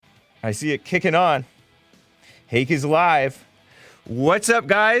I see it kicking on. Hake is live. What's up,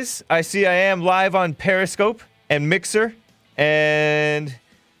 guys? I see I am live on Periscope and Mixer and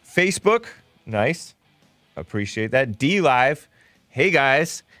Facebook. Nice. Appreciate that. D Live. Hey,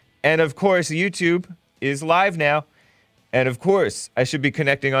 guys. And, of course, YouTube is live now. And, of course, I should be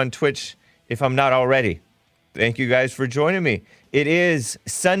connecting on Twitch if I'm not already. Thank you guys for joining me. It is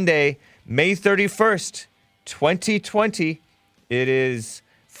Sunday, May 31st, 2020. It is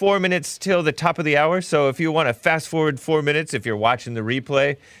 4 minutes till the top of the hour. So if you want to fast forward 4 minutes, if you're watching the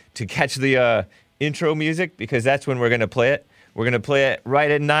replay, to catch the intro music, because that's when we're going to play it. We're going to play it right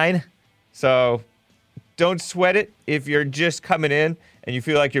at 9. So don't sweat it if you're just coming in and you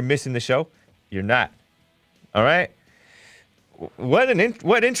feel like you're missing the show. You're not. All right?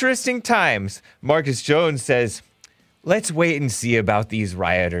 What interesting times. Marcus Jones says, let's wait and see about these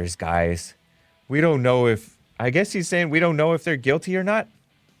rioters, guys. We don't know if, I guess he's saying we don't know if they're guilty or not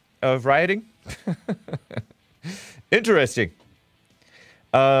of rioting. Interesting.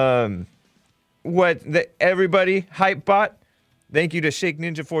 Everybody hype bot. Thank you to Shake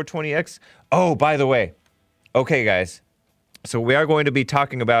Ninja 420X. Oh, by the way. Okay, guys. So we are going to be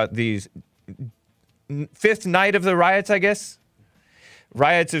talking about these fifth night of the riots, I guess.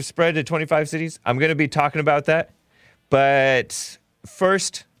 Riots have spread to 25 cities. I'm going to be talking about that. But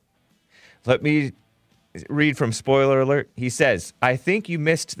first, let me read from Spoiler Alert. He says, I think you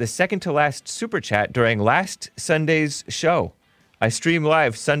missed the second to last super chat during last Sunday's show. I stream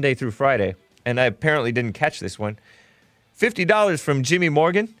live Sunday through Friday, and I apparently didn't catch this one. $50 from Jimmy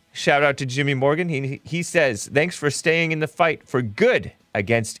Morgan. Shout out to Jimmy Morgan. He says, thanks for staying in the fight for good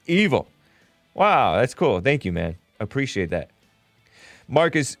against evil. Wow, that's cool. Thank you, man. Appreciate that.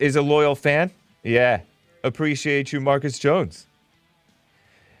 Marcus is a loyal fan. Yeah, appreciate you, Marcus Jones.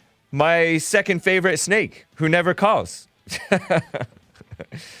 My second favorite snake, who never calls.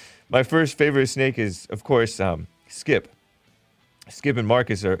 My first favorite snake is, of course, Skip. Skip and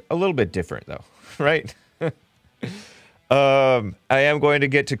Marcus are a little bit different, though, right? I am going to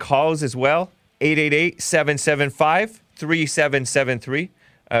get to calls as well. 888-775-3773.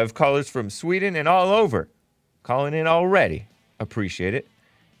 I have callers from Sweden and all over calling in already. Appreciate it.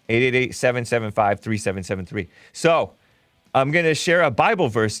 888-775-3773. So, I'm going to share a Bible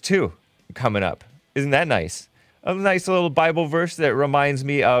verse, too, coming up. Isn't that nice? A nice little Bible verse that reminds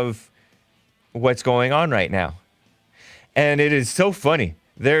me of what's going on right now. And it is so funny.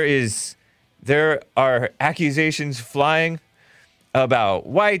 There are accusations flying about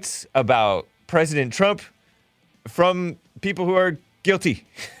whites, about President Trump, from people who are guilty.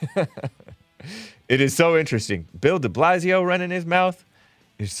 It is so interesting. Bill de Blasio running his mouth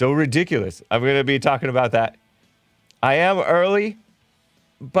is so ridiculous. I'm going to be talking about that. I am early,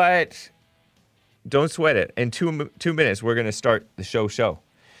 but don't sweat it. In 2 minutes, we're going to start the show.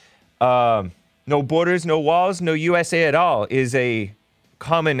 No borders, no walls, no USA at all is a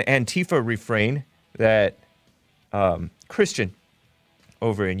common Antifa refrain that Christian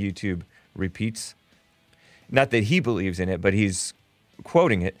over in YouTube repeats. Not that he believes in it, but he's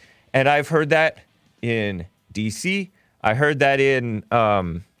quoting it. And I've heard that in D.C. I heard that in,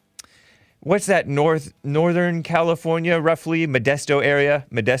 what's that, Northern California, roughly, Modesto area,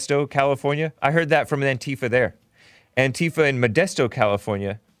 Modesto, California. I heard that from Antifa there. Antifa in Modesto,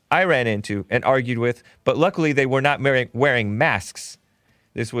 California, I ran into and argued with, but luckily they were not wearing masks.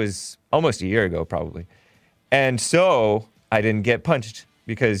 This was almost a year ago, probably. And so I didn't get punched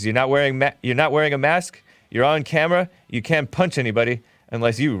because you're not wearing a mask. You're on camera. You can't punch anybody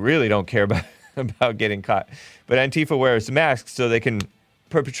unless you really don't care about getting caught. But Antifa wears masks so they can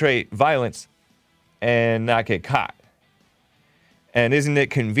perpetrate violence and not get caught. And isn't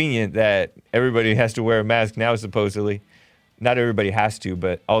it convenient that everybody has to wear a mask now, supposedly? Not everybody has to,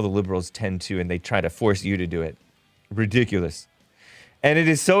 but all the liberals tend to, and they try to force you to do it. Ridiculous. And it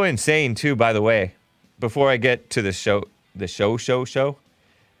is so insane, too, by the way. Before I get to the show.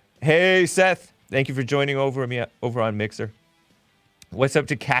 Hey, Seth. Thank you for joining over on Mixer. What's up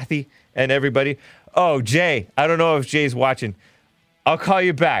to Kathy and everybody? Oh, Jay. I don't know if Jay's watching. I'll call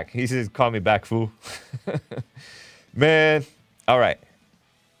you back. He says, call me back, fool. Man. All right.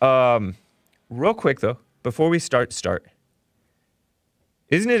 Real quick, though, before we start.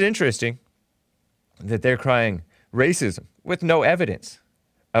 Isn't it interesting that they're crying racism with no evidence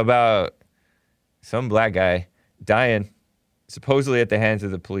about some black guy dying supposedly at the hands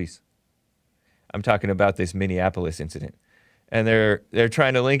of the police? I'm talking about this Minneapolis incident. And they're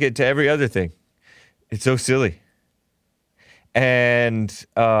trying to link it to every other thing. It's so silly. And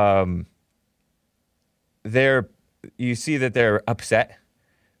you see that they're upset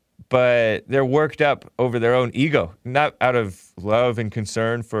but they're worked up over their own ego, not out of love and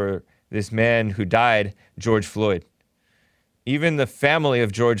concern for this man who died, George Floyd. Even the family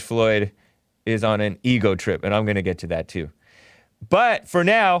of George Floyd is on an ego trip, and I'm going to get to that too. But for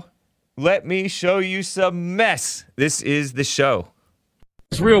now, let me show you some mess. This is the show.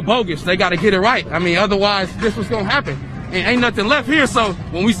 It's real bogus. They got to get it right. I mean, otherwise, this was going to happen. And ain't nothing left here. So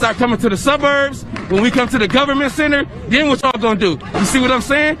when we start coming to the suburbs, when we come to the government center, then what y'all going to do? You see what I'm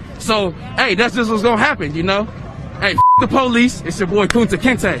saying? So, hey, that's just what's going to happen, you know? Hey, the police. It's your boy Kunta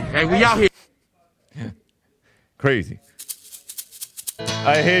Kinte. Hey, we out here. Crazy.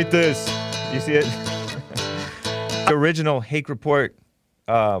 I hate this. You see it? The original Hake Report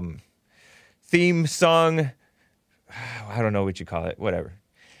theme song. I don't know what you call it. Whatever.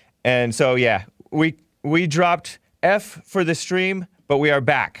 And so, yeah, we dropped F for the stream, but we are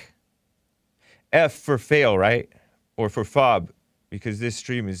back. F for fail, right? Or for fob, because this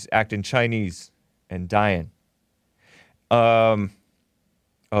stream is acting Chinese and dying. Oh,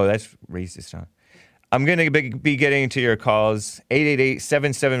 that's racist, huh? I'm going to be getting into your calls.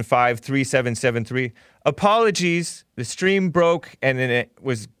 888-775-3773. Apologies. The stream broke and then it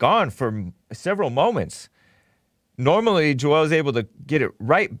was gone for several moments. Normally, Joel is able to get it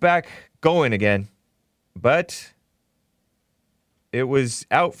right back going again, but it was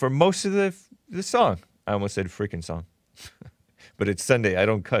out for most of the song. I almost said freaking song, but it's Sunday. I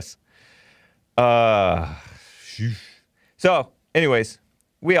don't cuss. So, anyways,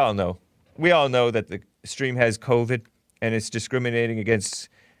 we all know that the stream has COVID and it's discriminating against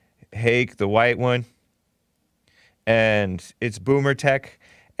Hake, the white one, and it's boomer tech.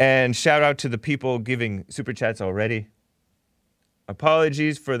 And shout out to the people giving super chats already.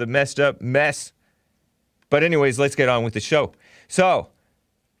 Apologies for the messed up mess. But anyways, let's get on with the show. So,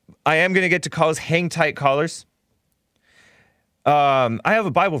 I am going to get to calls. Hang tight, callers. I have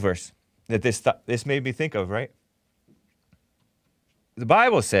a Bible verse that this made me think of, right? The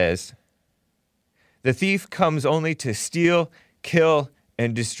Bible says, the thief comes only to steal, kill,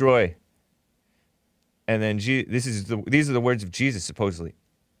 and destroy. And then these are the words of Jesus, supposedly.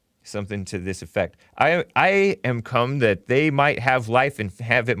 Something to this effect. I am come that they might have life and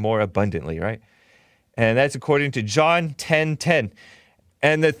have it more abundantly, right? And that's according to John 10:10.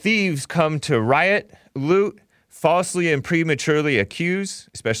 And the thieves come to riot, loot, falsely and prematurely accuse,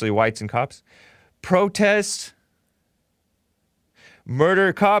 especially whites and cops, protest,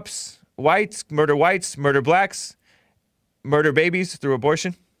 murder cops, murder blacks, murder babies through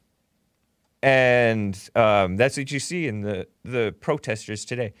abortion. And that's what you see in the protesters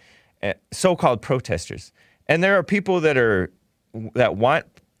today, so-called protesters. And there are people that want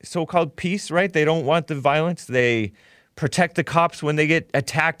so-called peace, right? They don't want the violence. They protect the cops when they get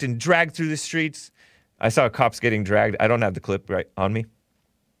attacked and dragged through the streets. I saw cops getting dragged. I don't have the clip right on me.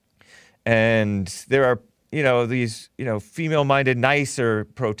 And there are, these, female-minded, nicer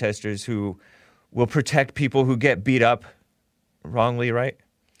protesters who will protect people who get beat up wrongly, right?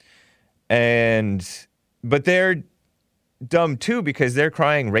 But they're dumb too because they're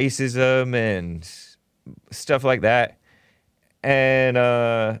crying racism and stuff like that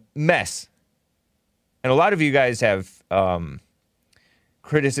and mess. And a lot of you guys have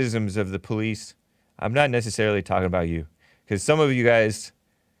criticisms of the police. I'm not necessarily talking about you because some of you guys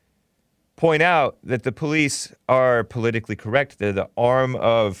point out that the police are politically correct. They're the arm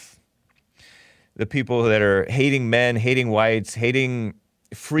of the people that are hating men, hating whites, hating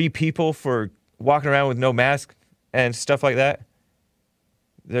free people for walking around with no mask and stuff like that.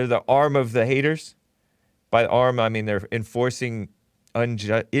 They're the arm of the haters. By arm, I mean they're enforcing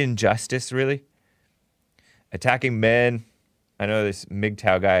injustice, really. Attacking men. I know this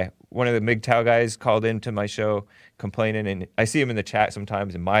MGTOW guy, one of the MGTOW guys called into my show complaining, and I see him in the chat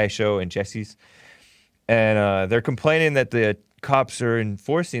sometimes in my show and Jesse's. And they're complaining that the cops are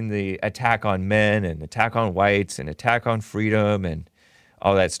enforcing the attack on men and attack on whites and attack on freedom and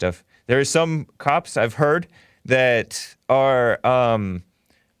all that stuff. There are some cops I've heard that are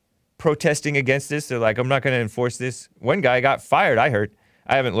protesting against this. They're like, I'm not going to enforce this. One guy got fired, I heard.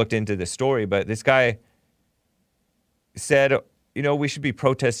 I haven't looked into the story, but this guy said, we should be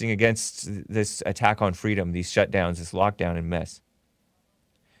protesting against this attack on freedom, these shutdowns, this lockdown and mess.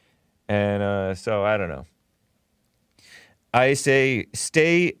 And so I don't know. I say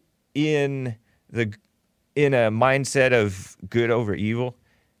stay in a mindset of good over evil,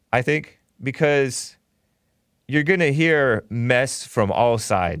 I think, because you're going to hear mess from all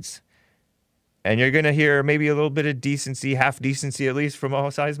sides. And you're going to hear maybe a little bit of decency, half decency at least from all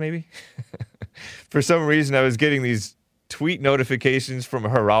sides maybe. For some reason, I was getting these tweet notifications from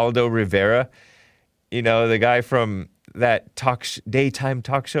Geraldo Rivera, the guy from that daytime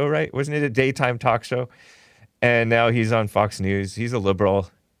talk show, right? Wasn't it a daytime talk show? And now he's on Fox News. He's a liberal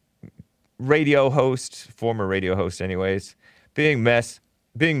radio host, former radio host anyways, being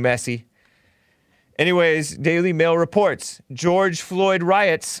messy. Anyways, Daily Mail reports George Floyd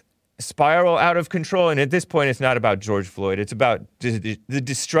riots spiral out of control. And at this point, it's not about George Floyd. It's about the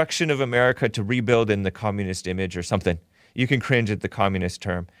destruction of America to rebuild in the communist image or something. You can cringe at the communist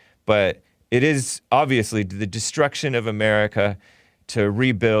term, but it is obviously the destruction of America to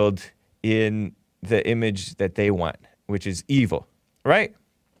rebuild in the image that they want, which is evil, right?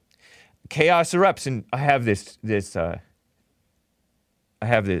 Chaos erupts, and I have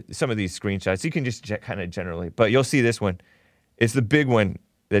some of these screenshots. You can just kind of generally, but you'll see this one. It's the big one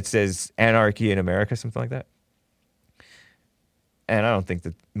that says anarchy in America, something like that. And I don't think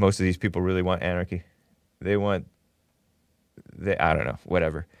that most of these people really want anarchy. I don't know,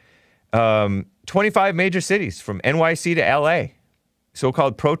 whatever. 25 major cities from NYC to LA,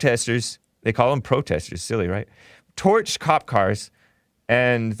 so-called protesters, they call them protesters, silly, right? Torched cop cars,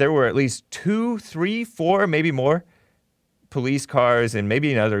 and there were at least 2, 3, 4, maybe more police cars and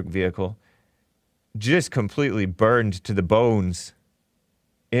maybe another vehicle just completely burned to the bones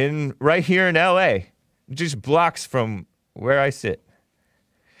right here in LA, just blocks from where I sit.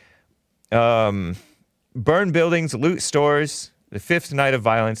 Burn buildings, loot stores. The fifth night of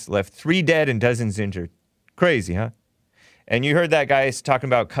violence left 3 dead and dozens injured. Crazy, huh? And you heard that guy talking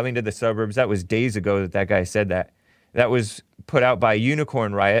about coming to the suburbs. That was days ago that guy said that. That was put out by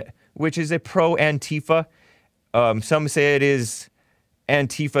Unicorn Riot, which is a pro-Antifa. Some say it is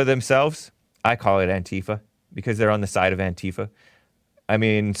Antifa themselves. I call it Antifa because they're on the side of Antifa. I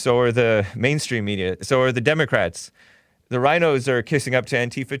mean, so are the mainstream media. So are the Democrats. The rhinos are kissing up to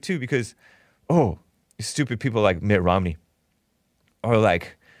Antifa too because, stupid people like Mitt Romney are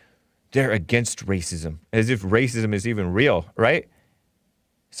like, they're against racism, as if racism is even real, right?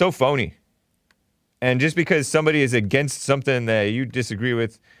 So phony. And just because somebody is against something that you disagree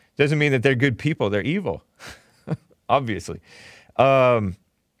with doesn't mean that they're good people. They're evil, obviously. Let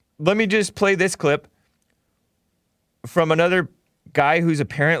me just play this clip from another guy who's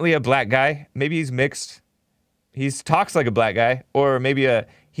apparently a black guy. Maybe he's mixed. He talks like a black guy, or maybe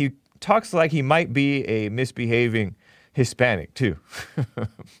he talks like he might be a misbehaving Hispanic too.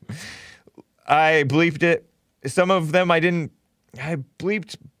 I bleeped it. Some of them I didn't. I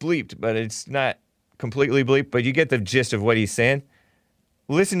bleeped, but it's not completely bleeped, but you get the gist of what he's saying.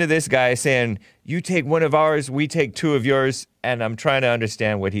 Listen to this guy saying, you take one of ours, we take 2 of yours, and I'm trying to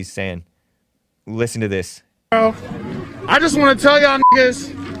understand what he's saying. Listen to this. Bro, I just want to tell y'all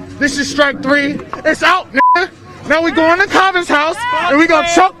niggas, this is strike 3. It's out, nigga. Now we going to Cobham's house, and we gonna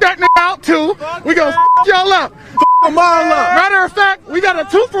choke that nigga out too. We gonna y'all up. Them all up. Matter of fact, we got a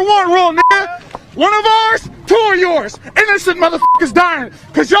 2-for-1 rule, nigga. 1 of ours, 2 of yours. Innocent motherfuckers dying,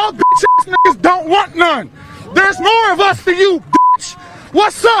 cause y'all bitch ass niggas don't want none. There's more of us than you, bitch.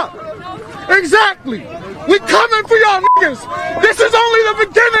 What's up? Exactly. We coming for y'all niggas. This is only the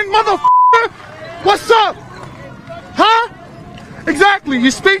beginning, motherfucker. What's up? Huh? Exactly.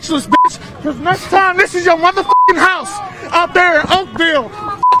 You speechless, bitch. Cause next time this is your motherfucking house out there in Oakville.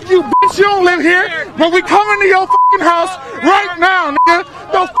 Fuck you, bitch. You don't live here. But we coming to your fucking house right now,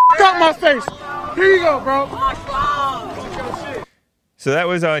 nigga. Don't fuck out my face. Here you go, bro. So that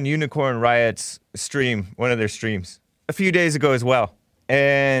was on Unicorn Riot's stream, one of their streams, a few days ago as well.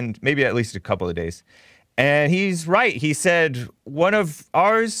 And maybe at least a couple of days. And he's right. He said, 1 of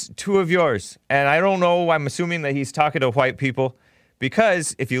ours, 2 of yours. And I don't know. I'm assuming that he's talking to white people.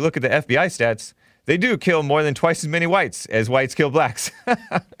 Because if you look at the FBI stats, they do kill more than twice as many whites as whites kill blacks.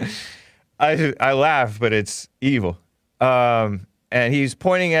 I laugh, but it's evil. And he's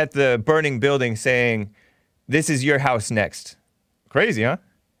pointing at the burning building saying, this is your house next. Crazy, huh?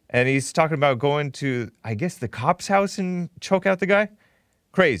 And he's talking about going to, I guess, the cop's house and choke out the guy.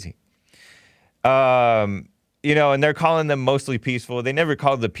 Crazy. You know, and they're calling them mostly peaceful. They never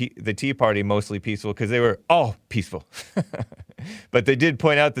called the Tea Party mostly peaceful because they were all peaceful. But they did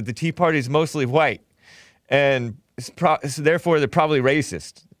point out that the Tea Party is mostly white. And so therefore, they're probably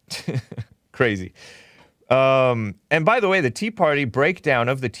racist. Crazy. And by the way, the Tea Party breakdown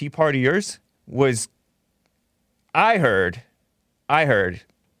of the Tea Partiers was, I heard,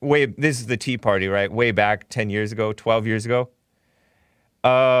 this is the Tea Party, right? Way back 10 years ago, 12 years ago.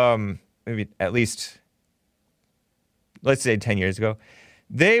 Maybe at least, let's say 10 years ago.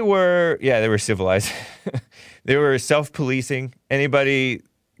 They were civilized. They were self-policing. Anybody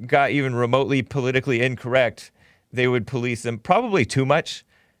got even remotely politically incorrect, they would police them. Probably too much.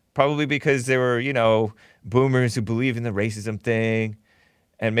 Probably because they were, boomers who believe in the racism thing.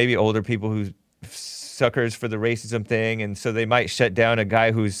 And maybe older people who suckers for the racism thing, and so they might shut down a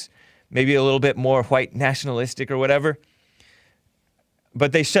guy who's maybe a little bit more white nationalistic or whatever.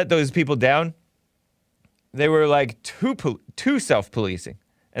 But they shut those people down. They were like too self-policing.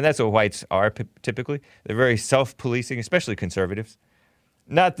 And that's what whites are typically. They're very self-policing, especially conservatives.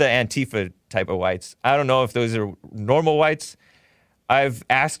 Not the Antifa type of whites. I don't know if those are normal whites. I've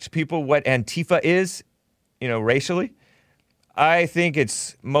asked people what Antifa is, racially. I think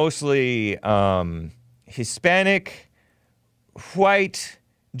it's mostly Hispanic, white,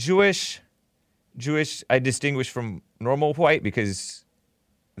 Jewish. Jewish I distinguish from normal white because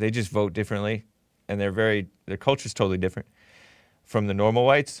they just vote differently. And their culture's totally different from the normal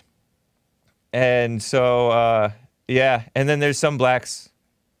whites. And so, yeah. And then there's some blacks,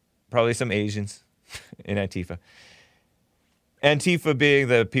 probably some Asians in Antifa. Antifa being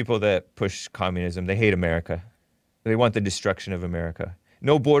the people that push communism. They hate America. They want the destruction of America.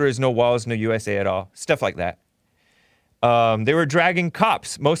 No borders, no walls, no USA at all. Stuff like that. They were dragging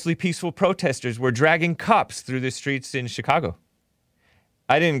cops. Mostly peaceful protesters were dragging cops through the streets in Chicago.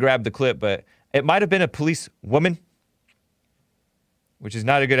 I didn't grab the clip, but it might have been a police woman, which is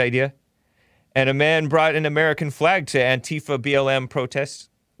not a good idea. And a man brought an American flag to Antifa BLM protests,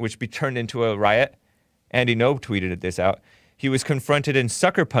 which turned into a riot. Andy Ngo tweeted this out. He was confronted and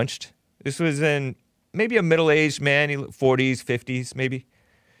sucker punched. This was in maybe a middle-aged man, 40s, 50s maybe.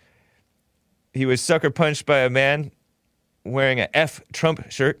 He was sucker punched by a man wearing a F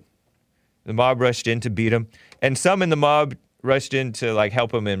Trump shirt. The mob rushed in to beat him. And some in the mob rushed in to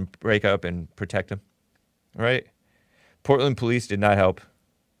help him and break up and protect him. All right? Portland police did not help.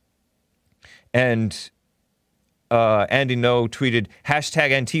 And Andy Ngo tweeted,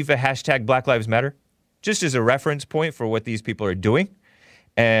 #Antifa, #Black Lives Matter, just as a reference point for what these people are doing.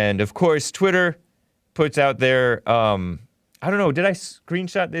 And, of course, Twitter puts out their, I don't know, did I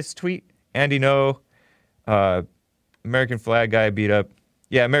screenshot this tweet? Andy Ngo, American flag guy beat up.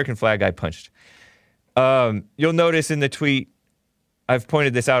 Yeah, American flag guy punched. You'll notice in the tweet, I've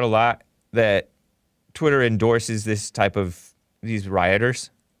pointed this out a lot, that Twitter endorses these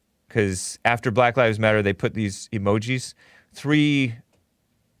rioters. Because after Black Lives Matter, they put these emojis, 3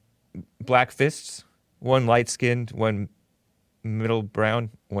 black fists, 1 light-skinned, 1 middle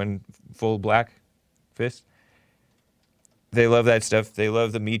brown, 1 full black fist. They love that stuff. They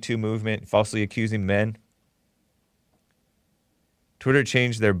love the Me Too movement, falsely accusing men. Twitter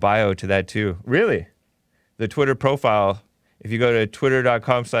changed their bio to that too. Really? The Twitter profile, if you go to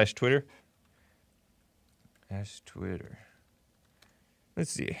twitter.com/Twitter. #Twitter.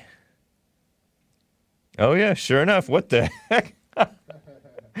 Let's see. Oh, yeah, sure enough. What the heck?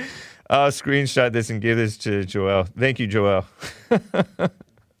 I'll screenshot this and give this to Joel. Thank you, Joel.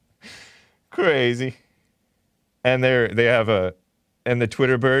 Crazy. And they have and the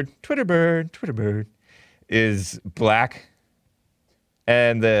Twitter bird is black.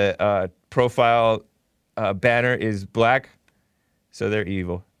 And the profile banner is black. So they're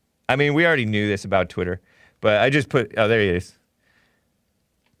evil. I mean, we already knew this about Twitter. But I just put, there he is.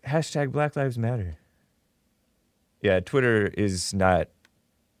 #Black Lives Matter. Yeah, Twitter is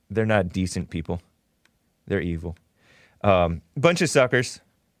they're not decent people. They're evil. Bunch of suckers.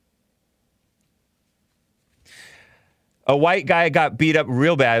 A white guy got beat up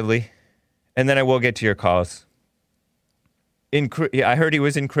real badly, and then I will get to your calls. I heard he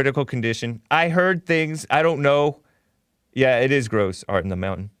was in critical condition. I heard things, I don't know. Yeah, it is gross, Art in the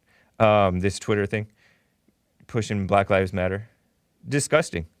Mountain. This Twitter thing. Pushing Black Lives Matter.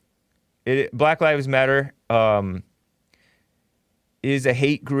 Disgusting. Black Lives Matter is a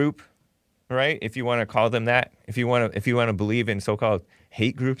hate group, right? If you want to call them that, if you want to believe in so-called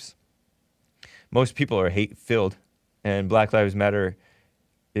hate groups, most people are hate-filled, and Black Lives Matter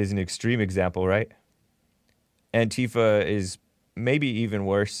is an extreme example, right? Antifa is maybe even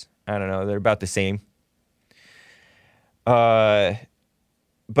worse. I don't know. They're about the same. But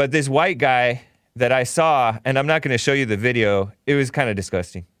this white guy that I saw, and I'm not going to show you the video, it was kind of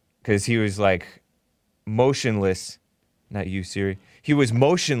disgusting because he was motionless. Not you, Siri. He was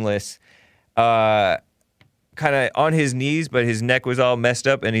motionless, kind of on his knees, but his neck was all messed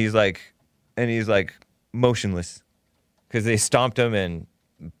up, and he's motionless because they stomped him and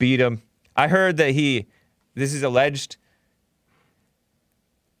beat him. I heard that this is alleged.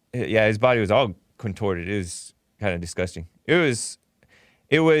 Yeah, his body was all contorted. It was kind of disgusting. It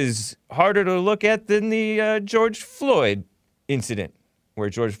was harder to look at than the George Floyd incident, where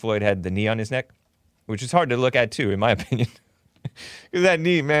George Floyd had the knee on his neck, which is hard to look at too, in my opinion. Because that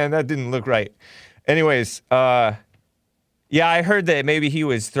knee, man, that didn't look right. Anyways, yeah, I heard that maybe he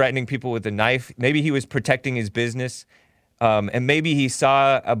was threatening people with a knife. Maybe he was protecting his business. And maybe he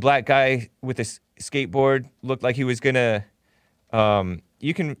saw a black guy with a skateboard, looked like he was gonna.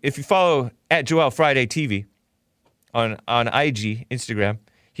 You can, if you follow at Joel Friday TV on IG, Instagram,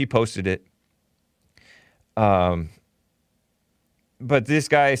 he posted it. But this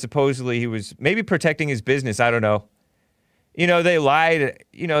guy, supposedly he was maybe protecting his business. I don't know. You know, they lied.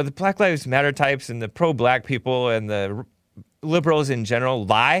 You know, the Black Lives Matter types and the pro-black people and the liberals in general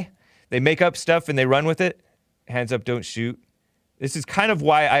lie. They make up stuff and they run with it. Hands up, don't shoot. This is kind of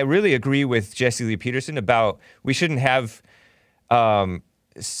why I really agree with Jesse Lee Peterson about we shouldn't have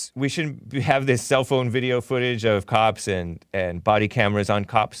this cell phone video footage of cops and body cameras on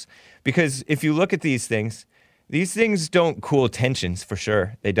cops. Because if you look at these things don't cool tensions for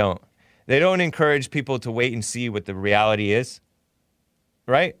sure. They don't. They don't encourage people to wait and see what the reality is,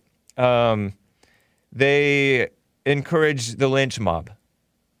 right? They encourage the lynch mob.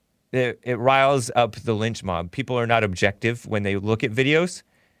 It riles up the lynch mob. People are not objective when they look at videos.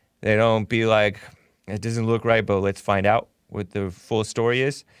 They don't be like, it doesn't look right, but let's find out what the full story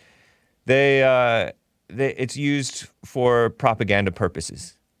is. It's used for propaganda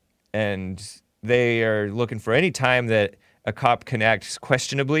purposes. And they are looking for any time that a cop can act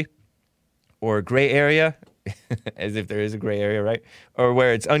questionably or gray area, as if there is a gray area, right? Or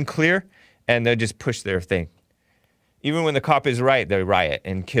where it's unclear, and they'll just push their thing. Even when the cop is right, they riot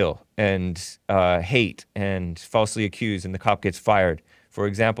and kill and hate and falsely accuse, and the cop gets fired. For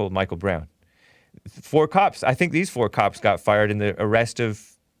example, Michael Brown. 4 cops, I think these 4 cops got fired in the arrest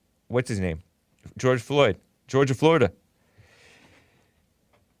of, what's his name? George Floyd, Georgia, Florida.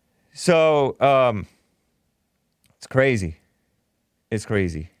 So, it's crazy. It's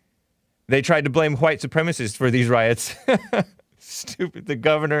crazy. They tried to blame white supremacists for these riots. Stupid. The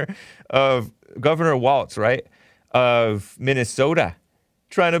Governor Walz, right, of Minnesota,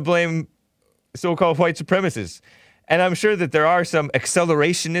 trying to blame so-called white supremacists. And I'm sure that there are some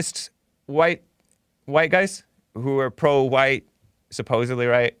accelerationist white guys who are pro-white, supposedly,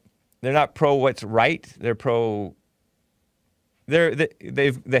 right? They're not pro what's right. They're pro.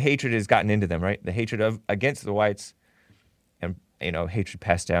 The hatred has gotten into them, right? The hatred against the whites, and hatred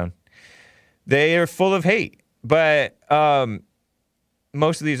passed down. They are full of hate, but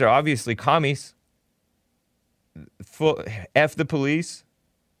most of these are obviously commies. F the police.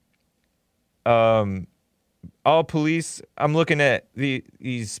 All police. I'm looking at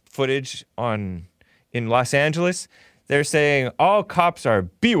these footage in Los Angeles. They're saying all cops are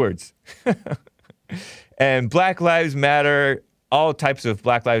B-words. And Black Lives Matter, all types of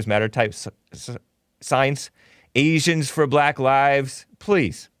Black Lives Matter type signs. Asians for Black Lives.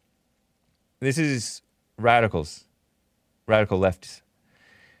 Please. This is radicals. Radical lefts.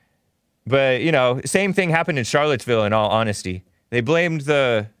 But, same thing happened in Charlottesville, in all honesty. They blamed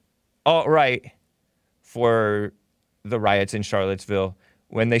the alt-right for the riots in Charlottesville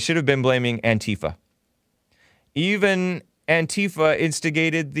when they should have been blaming Antifa. Even Antifa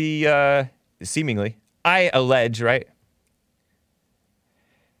instigated seemingly, I allege, right?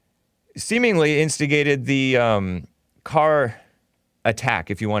 Seemingly instigated the car attack,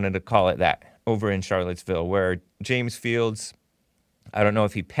 if you wanted to call it that, over in Charlottesville, where James Fields, I don't know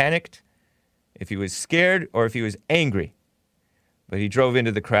if he panicked, if he was scared, or if he was angry. But he drove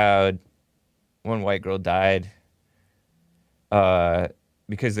into the crowd. One white girl died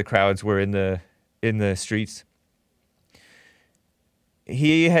because the crowds were in the streets.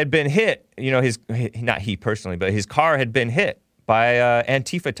 He had been hit, not he personally, but his car had been hit by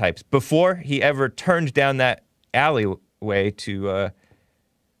Antifa types before he ever turned down that alleyway to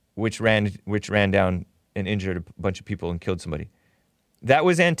which ran down and injured a bunch of people and killed somebody. That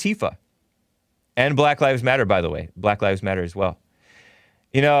was Antifa. And Black Lives Matter, by the way. Black Lives Matter as well.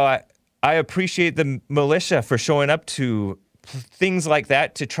 I appreciate the militia for showing up to things like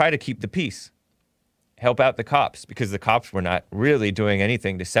that to try to keep the peace. Help out the cops, because the cops were not really doing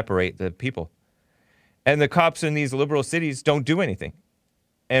anything to separate the people. And the cops in these liberal cities don't do anything.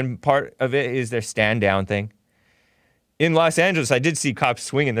 And part of it is their stand down thing. In Los Angeles, I did see cops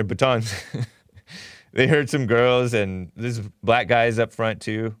swinging their batons. They heard some girls, and there's black guys up front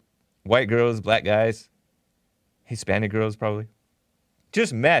too. White girls, black guys. Hispanic girls, probably.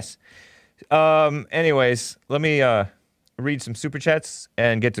 Just mess. Anyways, let me read some super chats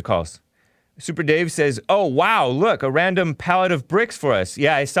and get to calls. Super Dave says, oh, wow, look, a random pallet of bricks for us.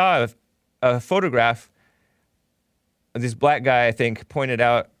 Yeah, I saw a photograph. This black guy, I think, pointed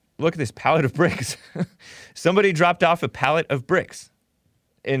out, look at this pallet of bricks. Somebody dropped off a pallet of bricks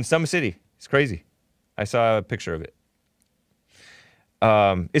in some city. It's crazy. I saw a picture of it.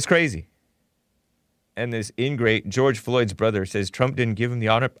 It's crazy. And this ingrate, George Floyd's brother, says Trump didn't give him the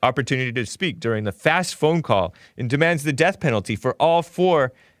opportunity to speak during the fast phone call and demands the death penalty for all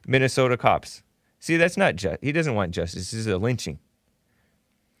 4 Minnesota cops. See, that's not just. He doesn't want justice. This is a lynching.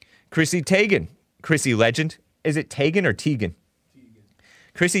 Chrissy Teigen, Chrissy Legend. Is it Teigen or Teigen?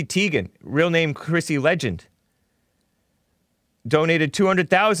 Chrissy Teigen, real name Chrissy Legend, donated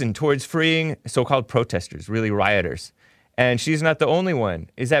 $200,000 towards freeing so-called protesters, really rioters. And she's not the only one.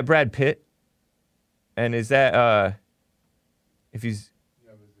 Is that Brad Pitt? And is that, if he's,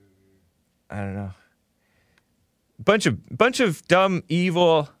 I don't know. Bunch of dumb,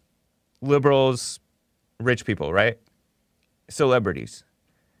 evil liberals, rich people, right? Celebrities.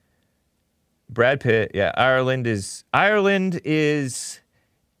 Brad Pitt, yeah. Ireland is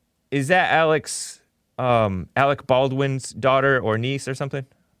that Alec Baldwin's daughter or niece or something?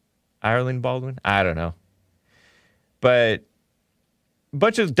 Ireland Baldwin? I don't know. But a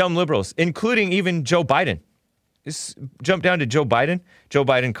bunch of dumb liberals, including even Joe Biden. Just jump down to Joe Biden. Joe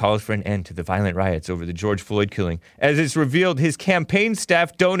Biden calls for an end to the violent riots over the George Floyd killing. As it's revealed, his campaign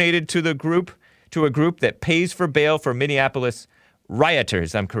staff donated to a group that pays for bail for Minneapolis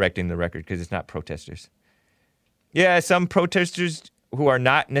rioters. I'm correcting the record because it's not protesters. Yeah, some protesters who are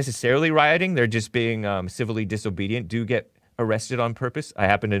not necessarily rioting, they're just being civilly disobedient, do get arrested on purpose. I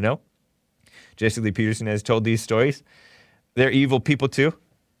happen to know. Jesse Lee Peterson has told these stories. They're evil people too.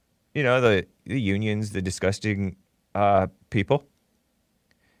 You know, the unions, the disgusting people.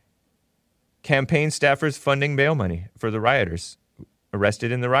 Campaign staffers funding bail money for the rioters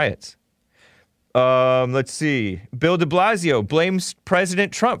arrested in the riots. Let's see. Bill de Blasio blames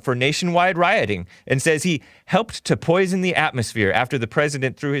President Trump for nationwide rioting and says he helped to poison the atmosphere after the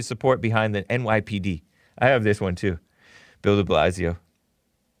president threw his support behind the NYPD. I have this one too. Bill de Blasio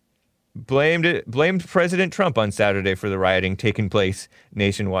blamed President Trump on Saturday for the rioting taking place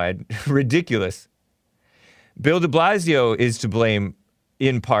nationwide. Ridiculous. Bill de Blasio is to blame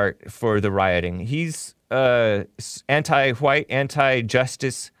in part for the rioting. He's anti-white,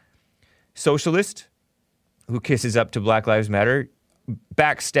 anti-justice socialist who kisses up to Black Lives Matter,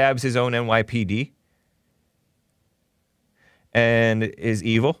 backstabs his own NYPD, and is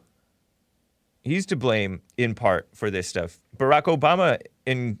evil. He's to blame in part for this stuff. Barack Obama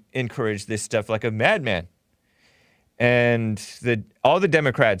encouraged this stuff like a madman. And all the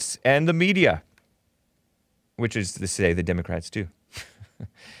Democrats and the media, which is to say the Democrats too.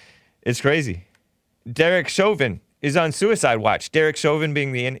 It's crazy. Derek Chauvin is on suicide watch. Derek Chauvin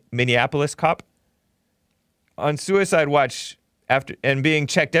being the Minneapolis cop. On suicide watch and being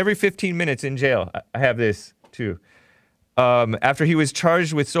checked every 15 minutes in jail. I have this too. After he was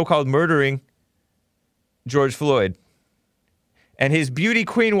charged with so-called murdering George Floyd. And his beauty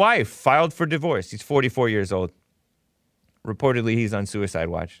queen wife filed for divorce. He's 44 years old. Reportedly, he's on suicide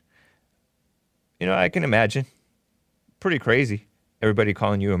watch. You know, I can imagine. Pretty crazy. Everybody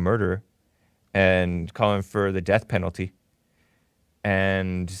calling you a murderer and calling for the death penalty.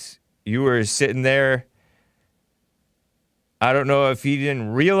 And you were sitting there. I don't know if he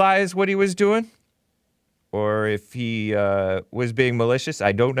didn't realize what he was doing or if he was being malicious.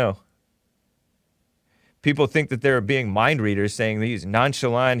 I don't know. People think that they're being mind readers, saying that he's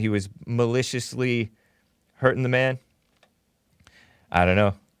nonchalant, he was maliciously hurting the man. I don't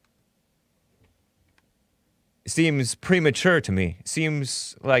know. Seems premature to me.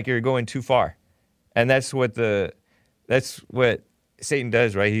 Seems like you're going too far. And that's what Satan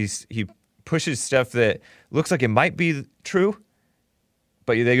does, right? He pushes stuff that looks like it might be true,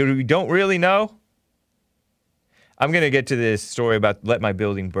 but we don't really know. I'm going to get to this story about Let My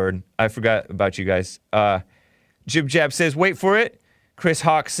Building Burn. I forgot about you guys. Jib Jab says, wait for it. Chris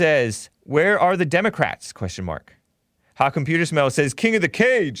Hawk says, where are the Democrats? ? Hot Computer Smell says, King of the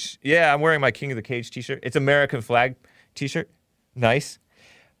Cage. Yeah, I'm wearing my King of the Cage t-shirt. It's American flag t-shirt. Nice.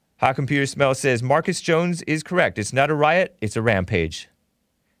 Hot Computer Smell says, Marcus Jones is correct. It's not a riot, it's a rampage.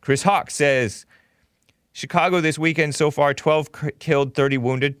 Chris Hawk says, Chicago this weekend so far, 12 killed, 30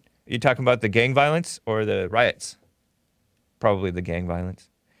 wounded. Are you talking about the gang violence or the riots? Probably the gang violence.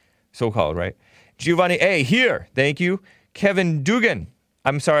 So-called, right? Giovanni A. here. Thank you. Kevin Dugan.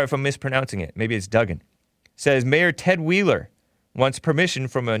 I'm sorry if I'm mispronouncing it. Maybe it's Duggan. Says Mayor Ted Wheeler wants permission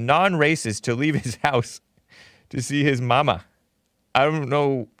from a non-racist to leave his house to see his mama. I don't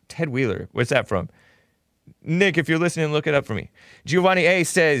know Ted Wheeler. What's that from? Nick, if you're listening, look it up for me. Giovanni A.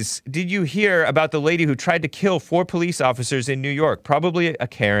 says, did you hear about the lady who tried to kill 4 police officers in New York? Probably a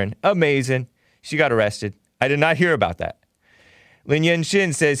Karen. Amazing. She got arrested. I did not hear about that. Lin Yen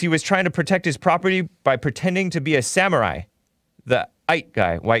Shin says he was trying to protect his property by pretending to be a samurai. The Ite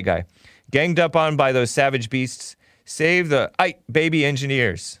guy, white guy. Ganged up on by those savage beasts. Save the Ite baby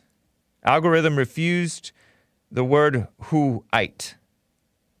engineers. Algorithm refused the word whoite.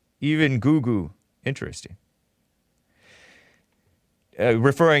 Even Google. Interesting.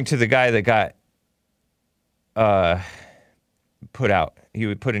 Referring to the guy that got put out. He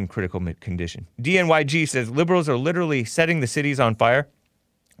was put in critical condition. DNYG says liberals are literally setting the cities on fire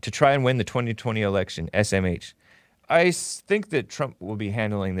to try and win the 2020 election. SMH. I think that Trump will be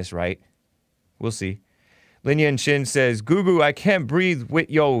handling this right. We'll see. Linyan Shin says, Gugu, I can't breathe with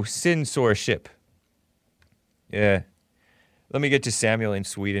yo censorship. Yeah. Let me get to Samuel in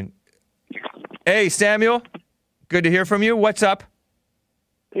Sweden. Hey, Samuel. Good to hear from you. What's up?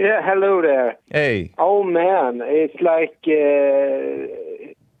 Yeah, hello there. Hey. Oh man, it's like the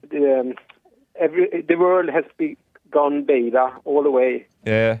world has gone beta all the way.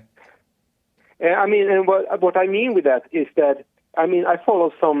 Yeah. I mean, and what I mean with that is that I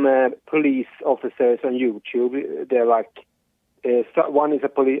follow some police officers on YouTube. They're like one is a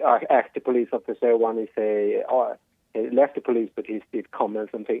active police officer, one is a left the police, but he did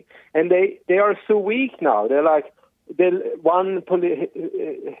comments and things. And they are so weak now. They're like. That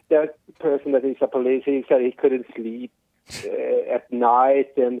person that is a police, he said he couldn't sleep at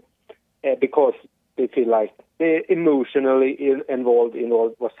night, and because they feel like they're emotionally involved in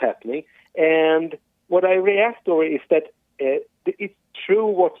all what's happening. And what I react to is that it's true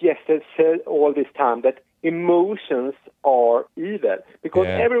what Jesse said all this time, that emotions are evil, because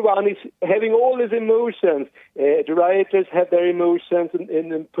everyone is having all these emotions. The rioters have their emotions,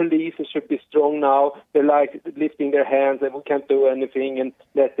 and the police should be strong now. They're like lifting their hands and we can't do anything and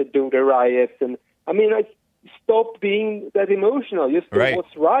let them do the riots. And stop being that emotional. Just do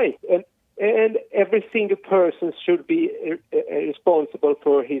what's right. And every single person should be responsible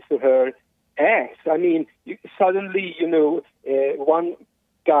for his or her acts. I mean, suddenly, one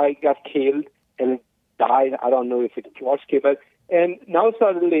guy got killed and died. I don't know if it was killed, and now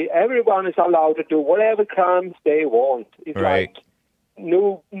suddenly everyone is allowed to do whatever crimes they want. It's like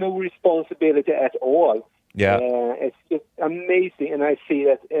no responsibility at all. Yeah, it's just amazing, and I see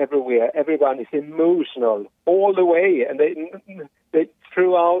that everywhere. Everyone is emotional all the way, and they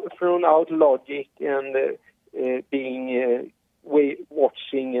thrown out logic and being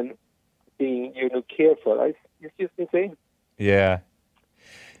watching and being careful. It's just insane. Yeah.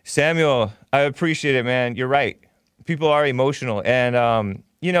 Samuel, I appreciate it, man. You're right. People are emotional. And,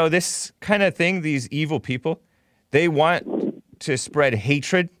 this kind of thing, these evil people, they want to spread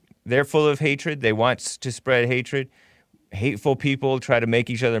hatred. They're full of hatred. They want to spread hatred. Hateful people try to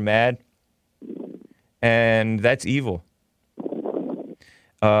make each other mad. And that's evil.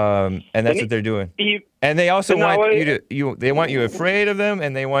 And that's what they're doing. And they also want they want you afraid of them,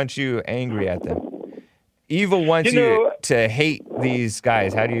 and they want you angry at them. Evil wants you to hate these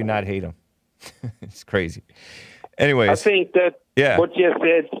guys. How do you not hate them? It's crazy. Anyways. I think that what you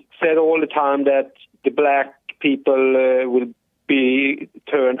said all the time, that the black people will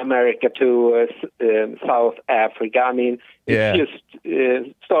turn America to South Africa. I mean, it's just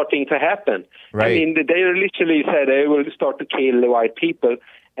starting to happen. Right. I mean, they literally said they will start to kill the white people.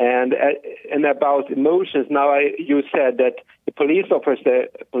 And about emotions, now you said that the police officer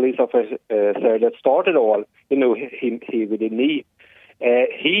that started all, he with the knee.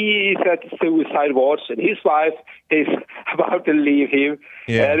 He is at suicide watch, and his wife is about to leave him.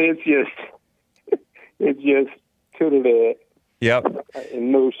 Yeah. And it's just totally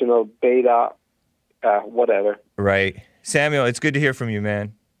emotional, beta, whatever. Right. Samuel, it's good to hear from you,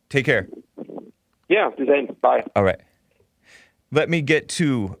 man. Take care. Yeah, the same. Bye. All right. Let me get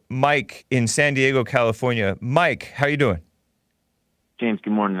to Mike in San Diego, California. Mike, how you doing? James,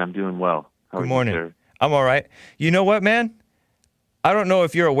 good morning. I'm doing well. Good morning. You, I'm all right. You know what, man? I don't know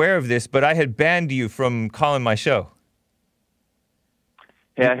if you're aware of this, but I had banned you from calling my show.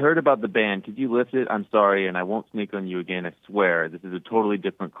 Hey, I heard about the ban. Could you lift it? I'm sorry, and I won't sneak on you again. I swear. This is a totally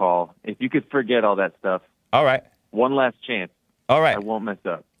different call. If you could forget all that stuff. All right. One last chance. All right. I won't mess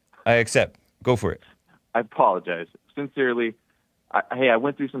up. I accept. Go for it. I apologize. Sincerely. I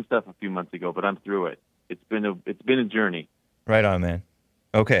went through some stuff a few months ago, but I'm through it. It's been a journey. Right on, man.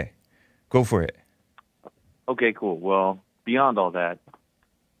 Okay. Go for it. Okay, cool. Well, beyond all that,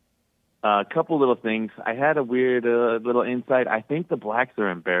 a couple little things. I had a weird little insight. I think the blacks are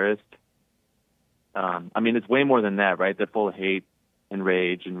embarrassed. It's way more than that, right? They're full of hate and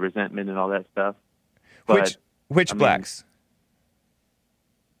rage and resentment and all that stuff. But, which blacks?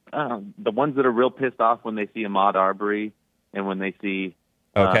 The ones that are real pissed off when they see Ahmaud Arbery and when they see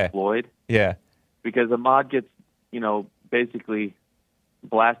Floyd. Yeah. Because Ahmaud gets, basically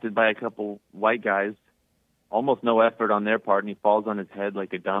blasted by a couple white guys, almost no effort on their part, and he falls on his head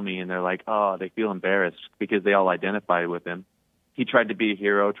like a dummy, and they're like, oh, they feel embarrassed because they all identify with him. he tried to be a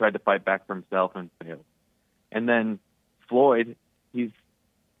hero, tried to fight back for himself, and failed. And then Floyd, he's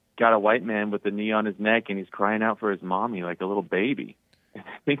got a white man with a knee on his neck, and he's crying out for his mommy like a little baby. And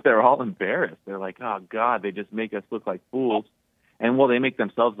I think they're all embarrassed. They're like, oh, God, they just make us look like fools. And, well, they make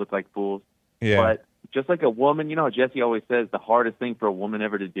themselves look like fools. Yeah. But just like a woman, you know how Jesse always says the hardest thing for a woman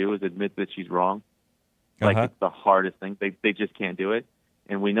ever to do is admit that she's wrong? Like, it's the hardest thing. They just can't do it.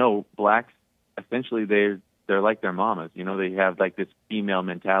 And we know blacks, essentially, they're like their mamas. You know, they have, like, this female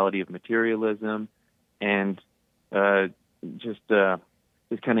mentality of materialism and just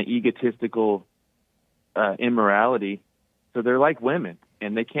this kind of egotistical immorality. So they're like women,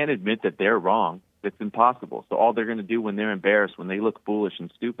 and they can't admit that they're wrong. It's impossible. So all they're going to do when they're embarrassed, when they look foolish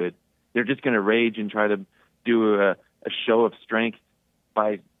and stupid, they're just going to rage and try to do a show of strength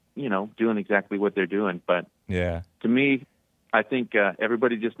by, you know, doing exactly what they're doing. But Yeah. to me, I think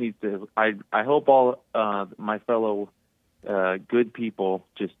everybody just needs to. I hope all my fellow good people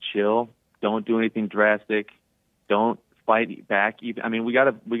just chill. Don't do anything drastic. Don't fight back. Even, I mean, we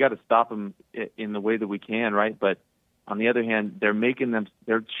gotta stop them in the way that we can, right? But on the other hand,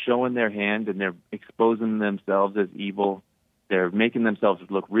 they're showing their hand and they're exposing themselves as evil. They're making themselves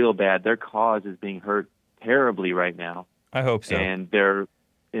look real bad. Their cause is being hurt terribly right now. I hope so. And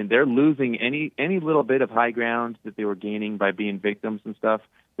they're losing any little bit of high ground that they were gaining by being victims and stuff.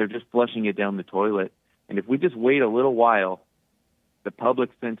 They're just flushing it down the toilet. And if we just wait a little while, the public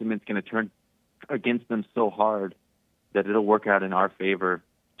sentiment's going to turn against them so hard that it'll work out in our favor.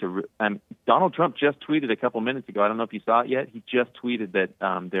 Donald Trump just tweeted a couple minutes ago. I don't know if you saw it yet. He just tweeted that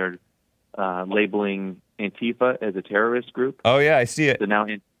they're labeling Antifa as a terrorist group. Oh yeah, I see it. So now,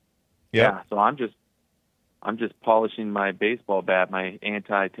 yeah. So I'm just polishing my baseball bat, my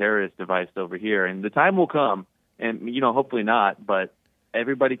anti-terrorist device over here, and the time will come, and hopefully not, but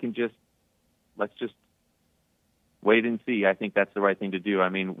everybody can let's just wait and see. I think that's the right thing to do. I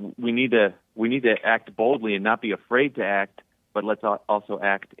mean, we need to act boldly and not be afraid to act, but let's also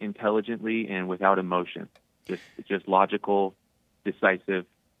act intelligently and without emotion. Just logical, decisive,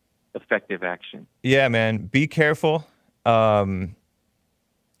 effective action. Yeah, man. Be careful. And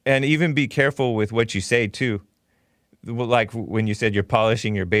even be careful with what you say too. Like when you said you're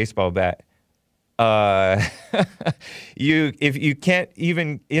polishing your baseball bat. If you can't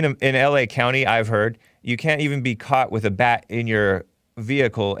even in LA County, I've heard you can't even be caught with a bat in your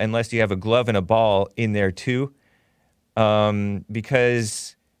vehicle unless you have a glove and a ball in there too,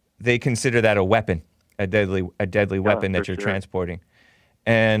 because they consider that a weapon, a deadly weapon that you're transporting.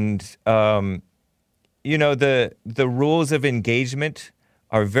 And the rules of engagement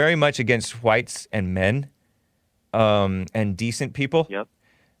are very much against whites and men, and decent people. Yep.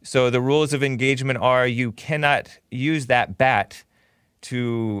 So the rules of engagement are you cannot use that bat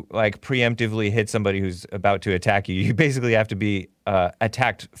to like preemptively hit somebody who's about to attack you. You basically have to be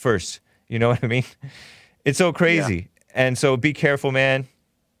attacked first. You know what I mean? It's so crazy. Yeah. And so be careful, man.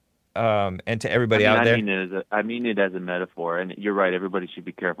 And to everybody out there. I mean it as a metaphor, and you're right. Everybody should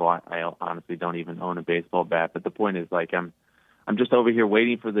be careful. I honestly don't even own a baseball bat, but the point is, like, I'm just over here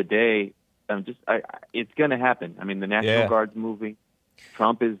waiting for the day. It's going to happen. I mean, the National Guard's moving.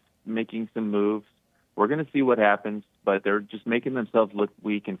 Trump is making some moves. We're going to see what happens, but they're just making themselves look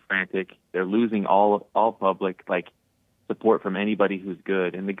weak and frantic. They're losing all public support from anybody who's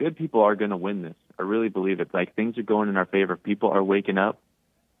good, and the good people are going to win this. I really believe it. Like, things are going in our favor. People are waking up.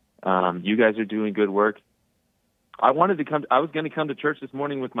 You guys are doing good work. I was going to come to church this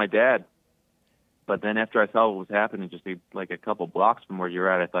morning with my dad, but then after I saw what was happening, just like a couple blocks from where you're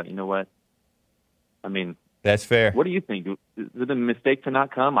at, I thought, you know what? I mean, that's fair. What do you think? Is it a mistake to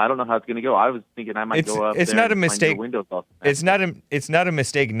not come? I don't know how it's going to go. I was thinking I might go up there. It's not a mistake. It's not a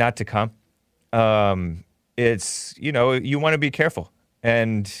mistake not to come. It's you want to be careful,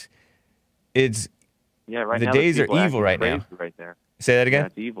 and it's right the now, days are evil right now. Right there. Say that again? Yeah,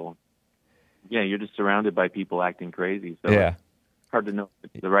 it's evil. Yeah, you're just surrounded by people acting crazy. So yeah. It's hard to know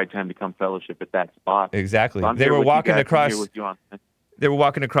if it's the right time to come fellowship at that spot. Exactly. They were walking across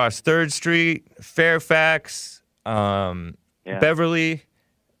 3rd Street, Fairfax, Beverly,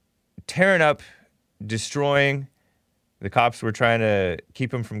 tearing up, destroying. The cops were trying to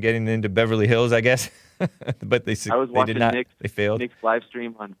keep them from getting into Beverly Hills, I guess. But they did not. They failed. Nick's live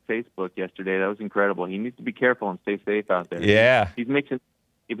stream on Facebook yesterday. That was incredible. He needs to be careful and stay safe out there. Yeah. He's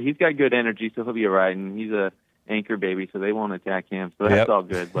got good energy, so he'll be all right. And he's a anchor baby, so they won't attack him. So that's all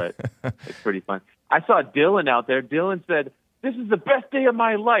good, but it's pretty fun. I saw Dylan out there. Dylan said, "This is the best day of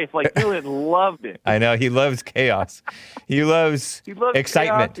my life." Like, Dylan loved it. I know. He loves chaos. He loves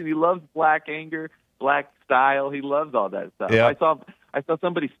excitement. Chaos, and he loves black anger, black style. He loves all that stuff. Yep. I saw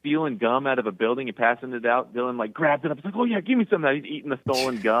somebody stealing gum out of a building and passing it out. Dylan like grabbed it up. He's like, "Oh yeah, give me some of that." He's eating the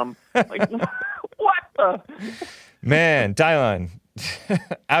stolen gum. Like, what the? Man, Dylon,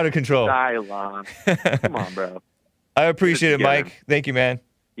 out of control. Dylon, come on, bro. I appreciate it, together. Mike. Thank you, man.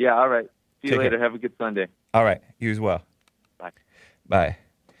 Yeah, all right. See you Take later. care. Have a good Sunday. All right, you as well. Bye. Bye.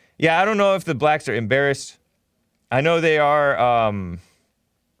 Yeah, I don't know if the blacks are embarrassed. I know they are.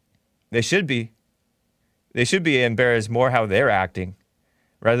 They should be. They should be embarrassed more how they're acting,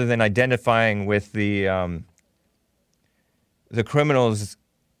 rather than identifying with the criminals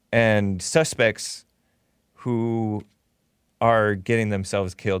and suspects who are getting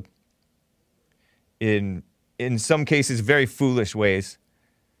themselves killed in some cases very foolish ways.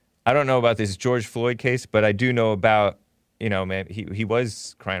 I don't know about this George Floyd case, but I do know about, man, he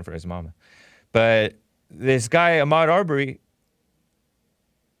was crying for his mama. But this guy, Ahmaud Arbery,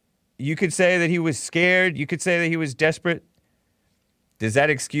 you could say that he was scared. You could say that he was desperate. Does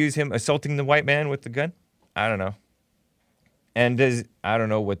that excuse him assaulting the white man with the gun? I don't know. And I don't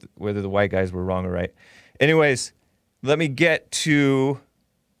know whether the white guys were wrong or right. Anyways, let me get to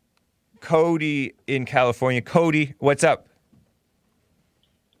Cody in California. Cody, what's up?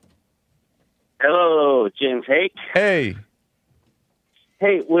 Hello, James Hake. Hey.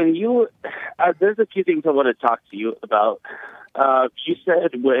 Hey, when you, there's a few things I want to talk to you about. You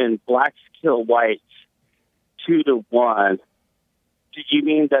said when blacks kill whites 2-1, did you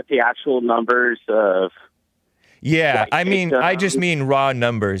mean that the actual numbers of... Yeah, I just mean raw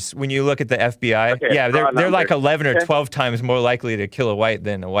numbers. When you look at the FBI, okay, yeah, they're like 11 or okay. 12 times more likely to kill a white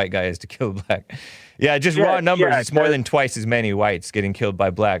than a white guy is to kill a black. Yeah, just raw numbers. It's more than twice as many whites getting killed by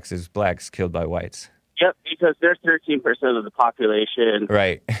blacks as blacks killed by whites. Yep, because there's 13% of the population.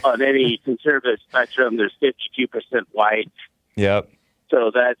 Right. On any conservative spectrum, there's 52% white. Yep.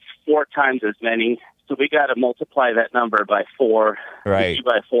 So that's 4 times as many. So we got to multiply that number by 4. Right. 50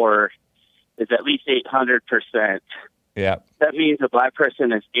 by 4 is at least 800%. Yeah. That means a black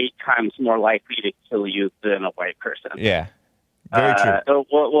person is 8 times more likely to kill you than a white person. Yeah. Very true.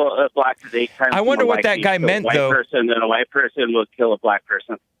 Well, a black is 8 times I wonder more what that likely guy to meant, kill a though. white person than a white person will kill a black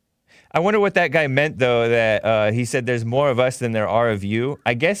person. I wonder what that guy meant, though, that he said there's more of us than there are of you.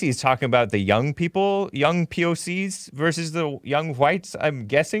 I guess he's talking about the young people, young POCs versus the young whites, I'm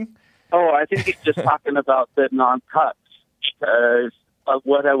guessing. Oh, I think he's just talking about the non-cuts, because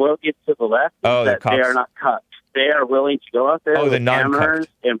what I will get to the left is that they are not cut. They are willing to go out there with hammers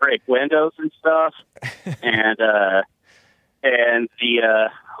and break windows and stuff. and the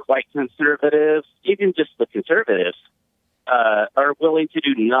white conservatives, even just the conservatives, are willing to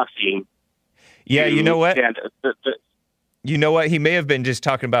do nothing. Yeah, you know what? You know what? He may have been just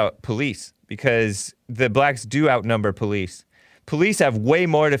talking about police, because the blacks do outnumber police. Police have way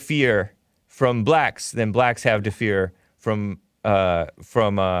more to fear from blacks than blacks have to fear from what?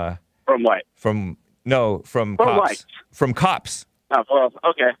 From cops. White. From cops. Oh, well,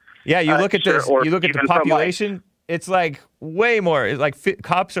 okay. Yeah, you look at this. You look at the population. It's like way more. It's like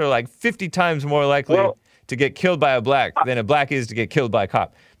cops are like 50 times more likely to get killed by a black than a black is to get killed by a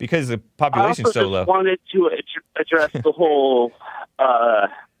cop, because the population's so low. I also wanted to address the whole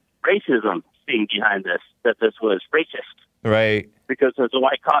racism thing behind this. That this was racist, right? Because there's a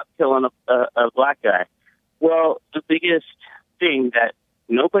white cop killing a black guy. Well, the biggest thing that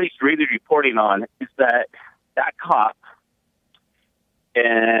nobody's really reporting on is that cop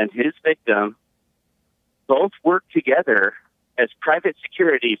and his victim both work together as private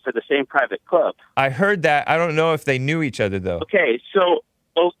security for the same private club. I heard that. I don't know if they knew each other, though. Okay, so,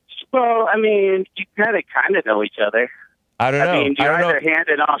 well, I mean, you kind of know each other. I don't know. I mean, you're either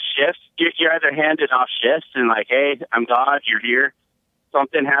handing off shifts. You're either handing off shifts and like, hey, I'm God, you're here.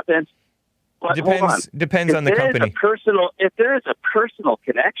 Something happens. But depends on the company. If there is a personal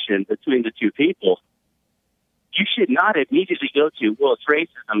connection between the two people, you should not immediately go to, well, it's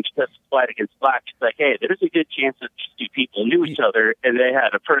racism because it's white against black. It's like, hey, there's a good chance that these two people knew each other and they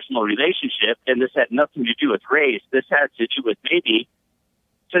had a personal relationship, and this had nothing to do with race. This had to do with maybe,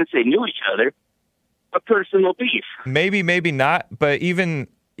 since they knew each other, a personal beef. Maybe not, but even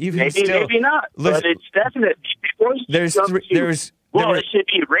still, maybe not. But it's definitely before you it should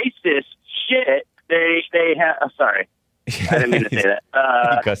be racist shit. They have. Sorry, I didn't mean to say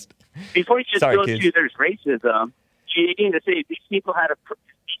that. Before you just go to there's racism, you need to say these people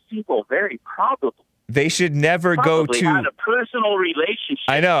very probably. They should never go to had a personal relationship.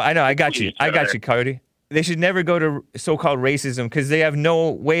 I know. I got you, Cody. They should never go to so-called racism because they have no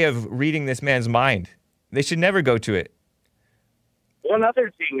way of reading this man's mind. They should never go to it. One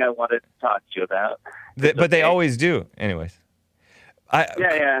other thing I wanted to talk to you about. But they always do. Anyways.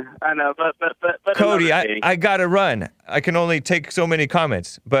 Yeah, I know, but Cody, another thing. I gotta run. I can only take so many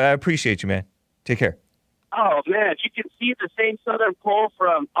comments, but I appreciate you, man. Take care. Oh man, you can see the same southern pole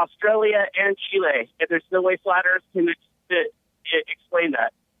from Australia and Chile, and there's no way flat Earth can explain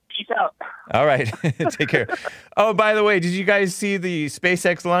that. Peace out. All right. Take care. Oh, by the way, did you guys see the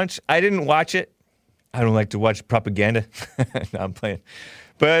SpaceX launch? I didn't watch it. I don't like to watch propaganda. No, I'm playing.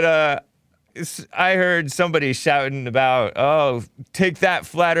 But I heard somebody shouting about, oh, take that,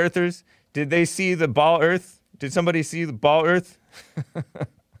 flat earthers. Did they see the ball Earth? Did somebody see the ball Earth?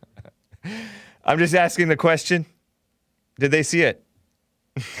 I'm just asking the question. Did they see it?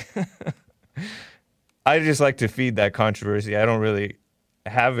 I just like to feed that controversy. I don't really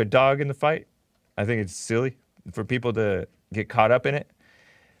have a dog in the fight. I think it's silly for people to get caught up in it.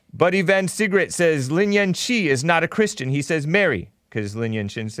 Buddy Van Sigret says Lin Yan Chi is not a Christian. He says Merry, because Lin Yan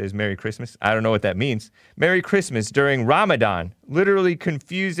Chin says Merry Christmas. I don't know what that means. Merry Christmas during Ramadan, literally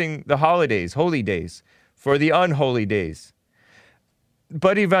confusing the holidays, holy days, for the unholy days.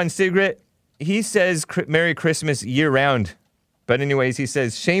 Buddy Van Sigret, he says Merry Christmas year-round. But anyways, he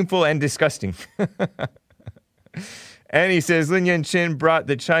says shameful and disgusting. And he says Lin Yan Chin brought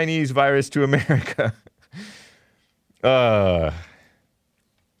the Chinese virus to America.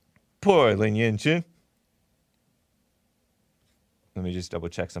 Poor Lin Yan Chin. Let me just double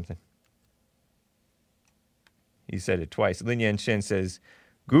check something. He said it twice. Lin Yan Chin says,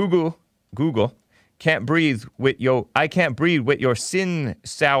 Google, can't breathe with I can't breathe with your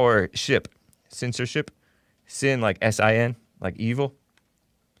censorship. Censorship? Sin like S-I-N, like evil.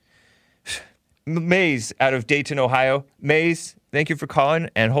 Maze out of Dayton, Ohio. Maze, thank you for calling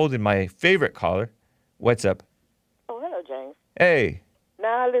and holding my favorite caller. What's up? Oh, hello, James. Hey.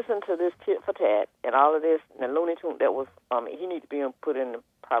 Now I listened to this tit for tat and all of this, and the Looney Tune that was, he needs to be put in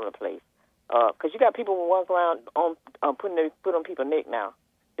a proper place. Because you got people who walk around on put on people's neck now,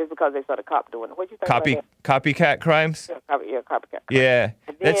 just because they saw the cop doing it. What do you think about that? Copycat crimes? Yeah, copycat. Yeah.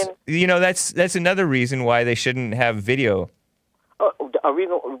 Then, That's another reason why they shouldn't have video. A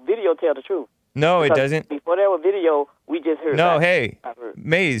reason video tell the truth. No, Because it doesn't. Before there was video, we just heard. No, that. hey,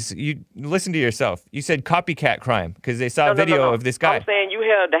 Maze, you listen to yourself. You said copycat crime because they saw a video of this guy. I'm saying you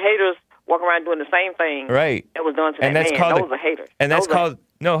had the haters walking around doing the same thing. Right. That was done to And that that's man. called Those are haters. And that's Those are- called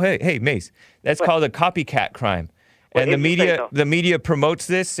no, hey, Maze. That's called a copycat crime. Well, And if you say so. the media promotes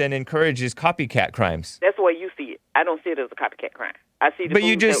this and encourages copycat crimes. That's the way you see it. I don't see it as a copycat crime. I see the But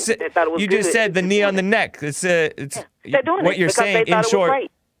you fools just that thought it was you good. just said the knee on the neck. It's They're doing what it you're because saying they thought in it short. was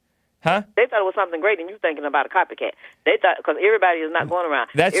great. Huh? They thought it was something great, and you thinking about a copycat. They thought because everybody is not going around.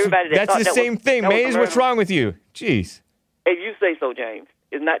 Everybody that That's thought the that same was, thing, that was Maze. What's America. wrong with you? Jeez. If you say so, James,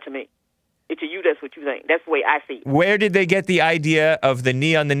 it's not to me. It's to you. That's what you think. That's the way I see it. Where did they get the idea of the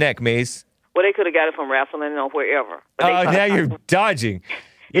knee on the neck, Maze? Well, they could have got it from wrestling or wherever. But they Oh, thought- now you're dodging.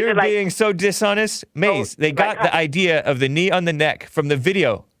 Is You're it like- being so dishonest. Maze, they like got how- the idea of the knee on the neck from the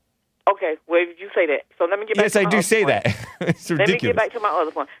video. Okay, well, if you say that. So let me get back Yes, to I my do other say point. that. It's Let me get ridiculous. back to my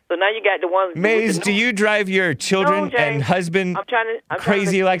other point. So now you got the ones. Maze, with the do you drive your children No, James. and husband I'm trying to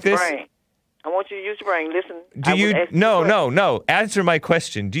crazy use like your this? brain. I want you to use your brain. Listen. Do I was you? asking No, a question. no. Answer my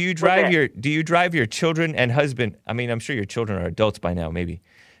question. Do you drive that? Do you drive your children and husband? I mean, I'm sure your children are adults by now, maybe.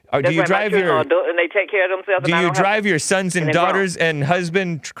 Or do That's you right, my drive children your are adult and they take care of themselves. Do and I you don't have drive to- your sons and they're grown. daughters and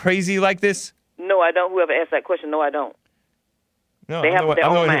husband crazy like this? No, I don't. Whoever asked that question, no, I don't. No, They I'm have the one, their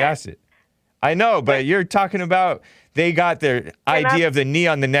I'm the own one who mind. asked it. I know, but you're talking about they got their idea of the knee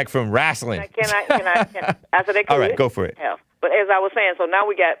on the neck from wrestling. Can I? I said they could. All right, go for it. Have. But as I was saying, so now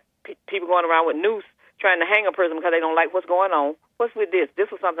we got people going around with noose trying to hang a person because they don't like what's going on. What's with this? This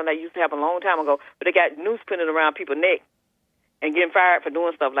was something that used to happen a long time ago, but they got noose putting around people's neck and getting fired for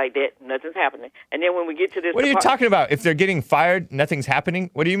doing stuff like that. Nothing's happening. And then when we get to this, What are you talking about? If they're getting fired, nothing's happening?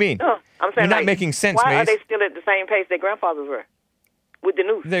 What do you mean? No, I'm saying You're not like, making sense, why are Maze. they still at the same pace their grandfathers were with the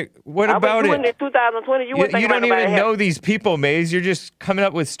noose? What I about was doing it? in 2020. You weren't You thinking don't about even nobody know these people, Maze. You're just coming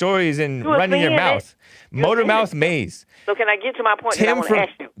up with stories and You were running your seeing it. mouth. You were Motor seeing mouth it. Maze. So can I get to my point that I want to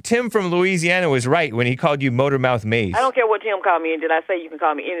ask you? Tim from Louisiana was right when he called you Motor Mouth Maze. I don't care what Tim called me, and did I say you can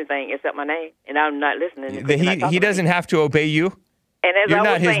call me anything except my name? And I'm not listening. because you're not He talking to doesn't me. have to obey you. And as You're I was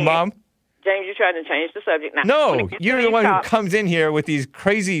not his saying, mom. James, you're trying to change the subject. Now, when No, it gets to you're the these one who cops, comes in here with these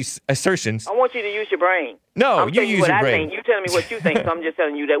crazy assertions. I want you to use your brain. No, I'm you telling use what your I brain. think. You telling me what you think, so I'm just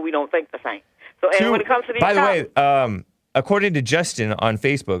telling you that we don't think the same. So, and when it comes to these By the cops, way, according to Justin on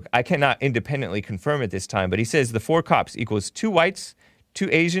Facebook, I cannot independently confirm at this time, but he says the 4 cops equals 2 whites, 2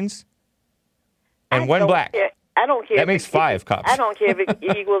 Asians, and 1 black. I don't care. That if makes it- 5 cops. I don't care if it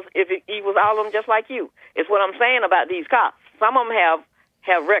equals all of them just like you. It's what I'm saying about these cops. Some of them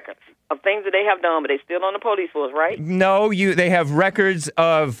have records. of things that they have done, but they still on the police force, right? No, they have records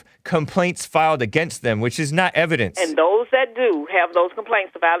of complaints filed against them, which is not evidence. And those that do have those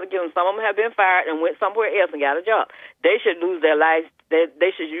complaints filed against them, some of them have been fired and went somewhere else and got a job. They should lose their license.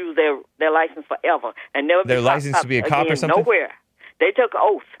 They should use their license forever and never Their be license to be a cop again, or something? Nowhere. They took an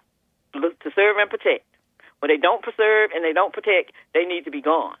oath to serve and protect. When they don't preserve and they don't protect, they need to be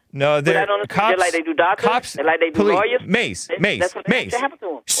gone. No, they're cops. They're like they do doctors. Cops, they're like they do lawyers. Maze. That's what has to happen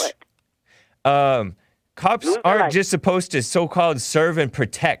to them. What? Cops aren't just supposed to so-called serve and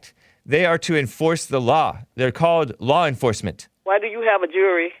protect. They are to enforce the law. They're called law enforcement. Why do you have a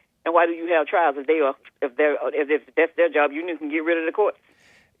jury and why do you have trials if that's their job? You can get rid of the court.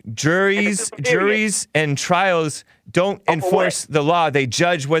 Juries and trials don't enforce the law. They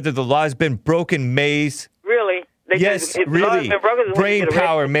judge whether the law has been broken, Maze. Really? Yes, really. Brain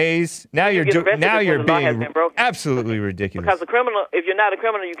power, Maze. Now you're being absolutely ridiculous. Because a criminal, if you're not a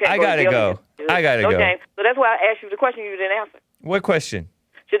criminal, you can't. I gotta go. Okay, so that's why I asked you the question you didn't answer. What question?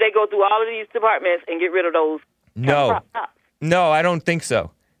 Should they go through all of these departments and get rid of those? No, I don't think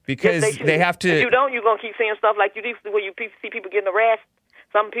so. Because they have to. If you don't, you're gonna keep seeing stuff like you do, where you see people getting harassed.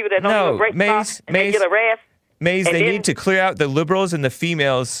 Some people that don't even break stuff and they get harassed. Maze, they need to clear out the liberals and the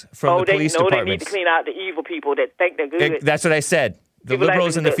females from the police departments. They need to clean out the evil people that think they're good. That's what I said. The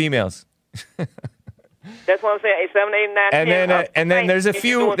liberals and the females. That's what I'm saying. 8, 7, 8, 9, 10. And then there's a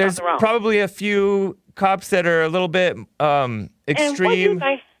few. There's probably a few cops that are a little bit extreme.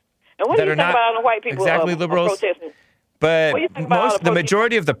 And what do you think about all the white people exactly liberals? Protesting? But the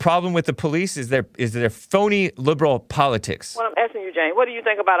majority of the problem with the police is their phony liberal politics. Well, I'm asking you, Jane, what do you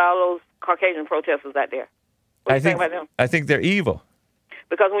think about all those Caucasian protesters out there? What do you think about them? I think they're evil.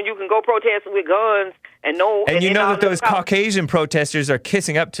 Because when you can go protest with guns and you know that those Caucasian protesters are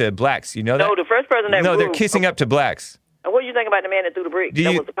kissing up to blacks. You know that? No, the first person that they're kissing up to blacks. And what do you think about the man that threw the brick?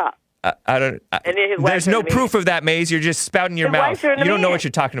 That was the cop. I don't. There's no proof of that, Maze. You're just spouting your mouth. You don't know what you're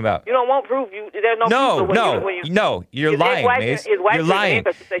talking about. You don't want proof. There's no proof. No. You're lying, Maze. You're lying.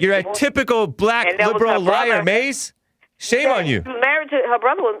 You're a typical black liberal liar, Maze. Shame on you. She was married to her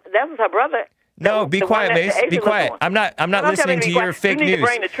brother. That was her brother. No, be quiet, Maze. Be quiet. I'm not listening to your fake news.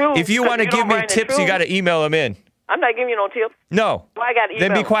 If you want to give me tips, you got to email them in. I'm not giving you no tips. No. Why I got to email?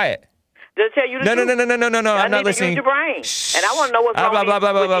 Then be quiet. They'll tell you the truth. No. I'm not listening. Use your brain. And I want to know what's wrong with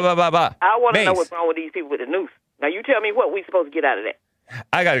I want to know what's wrong with these people with the noose. Now, you tell me what we supposed to get out of that.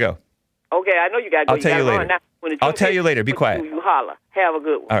 I got to go. Okay, I know you got to go. I'll tell you later. I'll tell you later. Be quiet. You holler. Have a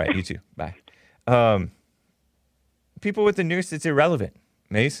good one. All right, you too. Bye. People with the noose, it's irrelevant,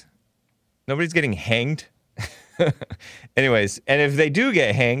 Maze. Nobody's getting hanged. Anyways, and if they do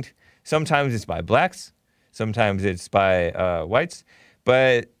get hanged, sometimes it's by blacks, sometimes it's by whites,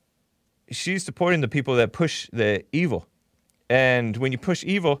 but she's supporting the people that push the evil. And when you push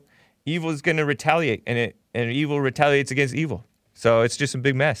evil, evil is going to retaliate, and evil retaliates against evil. So it's just a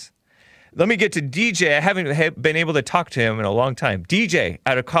big mess. Let me get to DJ. I haven't been able to talk to him in a long time. DJ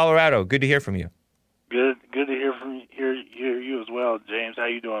out of Colorado. Good to hear from you. Good to hear from you. Hear you as well, James. How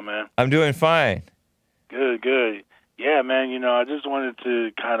you doing, man? I'm doing fine. Good. Yeah, man. I just wanted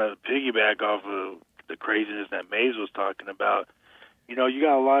to kind of piggyback off of the craziness that Maze was talking about. You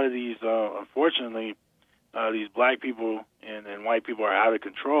got a lot of these. Unfortunately, these black people and white people are out of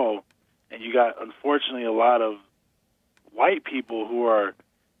control, and you got unfortunately a lot of white people who are,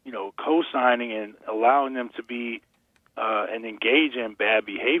 co-signing and allowing them to be and engage in bad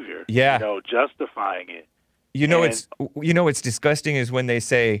behavior. Yeah. Justifying it. What's disgusting is when they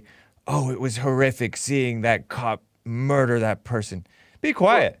say, "Oh, it was horrific seeing that cop murder that person." Be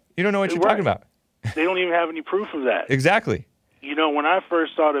quiet. You don't know what you're talking about. They don't even have any proof of that. Exactly. When I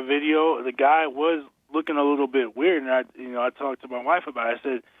first saw the video, the guy was looking a little bit weird, and I talked to my wife about it. I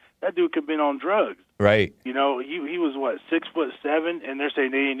said, that dude could have been on drugs. Right. He was what, 6'7", and they're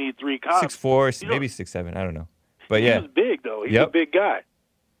saying they need 3 cops. 6'4", maybe 6'7", I don't know. But yeah. He was big though. He's a big guy.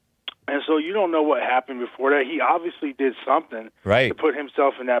 And so you don't know what happened before that. He obviously did something to put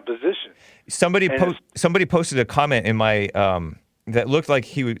himself in that position. Somebody posted a comment in my that looked like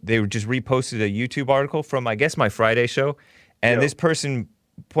they just reposted a YouTube article from, I guess, my Friday show. And this person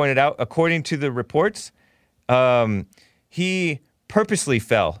pointed out, according to the reports, he purposely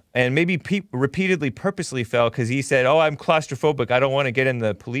fell, and maybe repeatedly purposely fell because he said, "Oh, I'm claustrophobic. I don't want to get in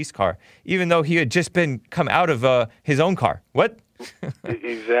the police car," even though he had just come out of his own car. What?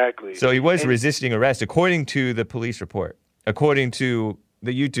 Exactly. So he was resisting arrest, according to the police report, according to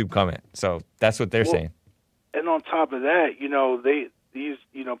the YouTube comment. So that's what they're saying. And on top of that, these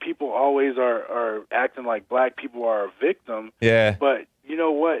people always are acting like black people are a victim. Yeah. But you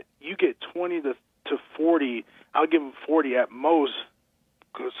know what? You get 20 to 40. I'll give them 40 at most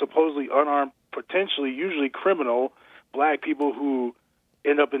supposedly unarmed, potentially, usually criminal, black people who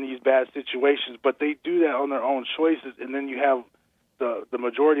end up in these bad situations, but they do that on their own choices, and then you have the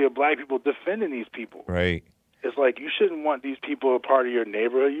majority of black people defending these people. Right. It's like you shouldn't want these people a part of your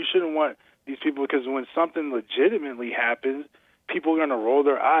neighborhood. You shouldn't want these people, because when something legitimately happens, people are going to roll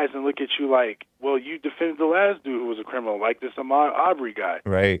their eyes and look at you like, well, you defended the last dude who was a criminal, like this Ahmaud Arbery guy.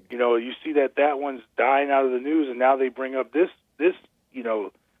 Right. You know, you see that one's dying out of the news, and now they bring up this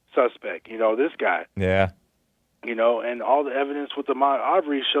suspect, this guy. Yeah. And all the evidence with Ahmaud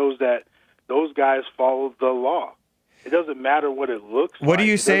Arbery shows that those guys followed the law. It doesn't matter what it looks like. What do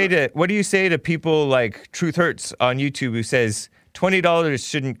you say to people like Truth Hurts on YouTube who says $20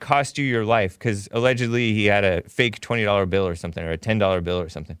 shouldn't cost you your life because allegedly he had a fake $20 bill or something, or a $10 bill or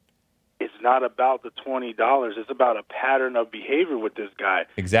something? It's not about the $20. It's about a pattern of behavior with this guy.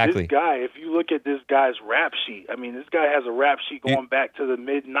 Exactly. This guy, if you look at this guy's rap sheet, I mean, this guy has a rap sheet going back to the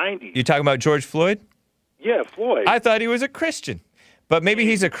mid-'90s. You talking about George Floyd? Yeah, Floyd. I thought he was a Christian. But maybe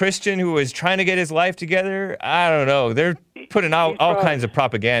he's a Christian who was trying to get his life together. I don't know. They're putting out all kinds of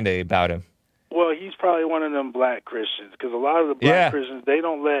propaganda about him. Well, he's probably one of them black Christians, because a lot of the black Christians, they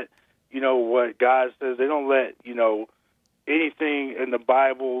don't let, what God says, they don't let, anything in the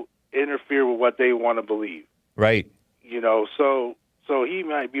Bible interfere with what they want to believe. Right. So he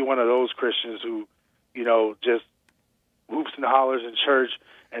might be one of those Christians who, just whoops and hollers in church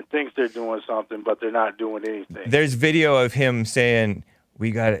and thinks they're doing something, but they're not doing anything. There's video of him saying,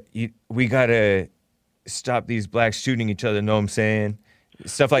 we gotta stop these blacks shooting each other, know what I'm saying?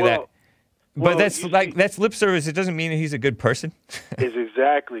 Stuff like that. But that's lip service. It doesn't mean he's a good person. Is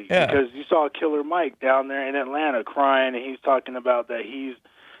exactly. Yeah. Because you saw Killer Mike down there in Atlanta crying, and he's talking about that he's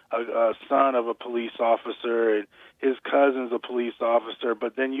a son of a police officer and his cousin's a police officer.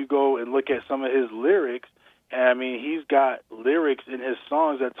 But then you go and look at some of his lyrics, and I mean, he's got lyrics in his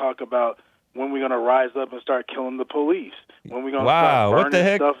songs that talk about when we're going to rise up and start killing the police, when we're going to start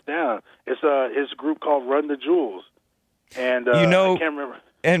burning stuff down. It's a group called Run the Jewels. And I can't remember.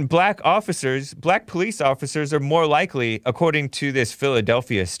 And black police officers are more likely, according to this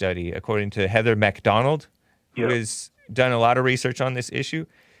Philadelphia study, according to Heather McDonald, who has done a lot of research on this issue,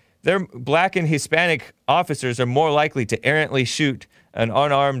 black and Hispanic officers are more likely to errantly shoot an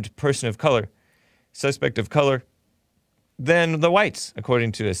unarmed person of color, suspect of color, than the whites,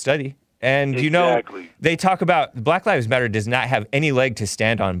 according to a study. And, they talk about Black Lives Matter does not have any leg to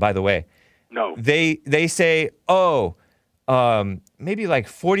stand on, by the way. No. They say, maybe like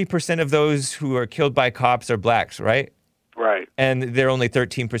 40% of those who are killed by cops are blacks, right? Right. And they're only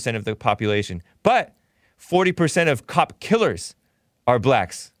 13% of the population. But 40% of cop killers are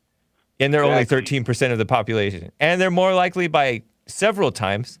blacks, and they're only 13% of the population. And they're more likely by several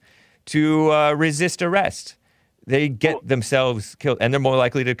times to resist arrest. They get themselves killed, and they're more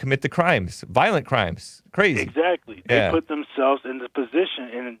likely to commit the crimes, violent crimes. Crazy. Exactly. They put themselves in the position,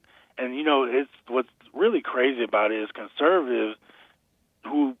 and it's what's really crazy about it is conservatives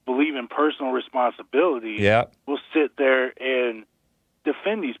who believe in personal responsibility will sit there and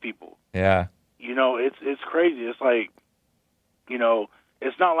defend these people. Yeah. It's crazy. It's like,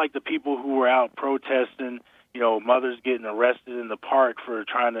 it's not like the people who were out protesting, mothers getting arrested in the park for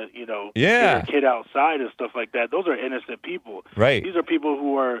trying to, get a kid outside and stuff like that. Those are innocent people. Right. These are people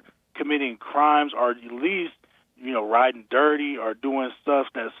who are committing crimes, or at least, riding dirty or doing stuff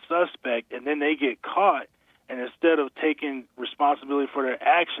that's suspect, and then they get caught, and instead of taking responsibility for their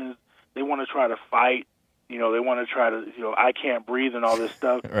actions, they want to try to fight. They want to try to, I can't breathe and all this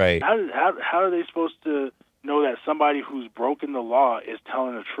stuff. Right. How are they supposed to know that somebody who's broken the law is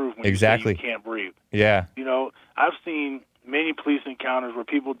telling the truth when you say you can't breathe? Yeah. I've seen many police encounters where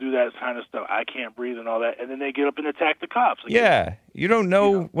people do that kind of stuff, I can't breathe and all that, and then they get up and attack the cops. Yeah. You don't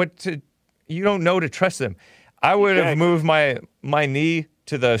know you don't know to trust them. I would have moved my knee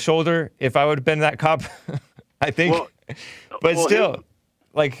to the shoulder if I would have been that cop, I think. But still,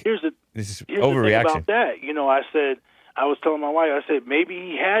 this is overreaction. About that, I was telling my wife, I said, maybe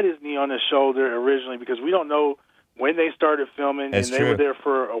he had his knee on his shoulder originally, because we don't know when they started filming, and they were there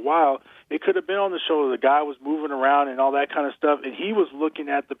for a while. It could have been on the shoulder. The guy was moving around and all that kind of stuff, and he was looking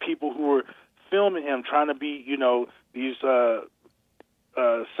at the people who were filming him, trying to be, these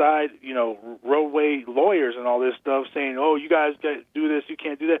side, roadway lawyers and all this stuff, saying, oh, you guys got to do this, you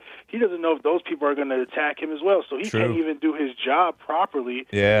can't do that. He doesn't know if those people are going to attack him as well, so he can't even do his job properly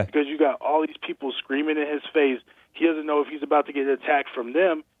because you got all these people screaming in his face. He doesn't know if he's about to get attacked from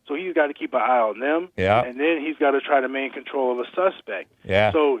them, so he's got to keep an eye on them, and then he's got to try to maintain control of a suspect.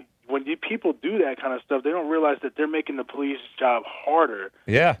 So when people do that kind of stuff, they don't realize that they're making the police job harder.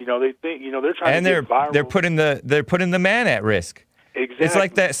 Yeah. They think, they're trying to get viral. They're putting the man at risk. Exactly. It's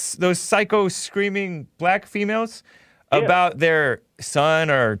like those psycho screaming black females about their son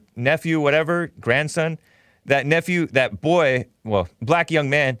or nephew, whatever, grandson. That boy, black young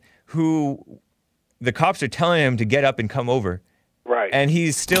man who the cops are telling him to get up and come over. Right. And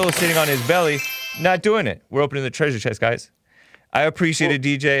he's still sitting on his belly, not doing it. We're opening the treasure chest, guys. I appreciate it,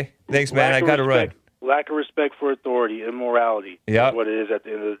 DJ. Thanks, man. I got to run. Lack of respect for authority, immorality. Yep. Is what it is at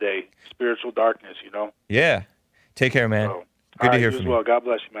the end of the day. Spiritual darkness, Yeah. Take care, man. So, Good to hear you from as you. well. God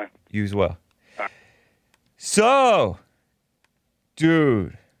bless you, man. You as well. So,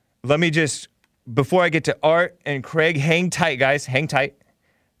 dude, let me just, before I get to Art and Craig, hang tight, guys. Hang tight.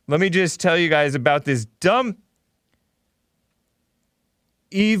 Let me just tell you guys about this dumb,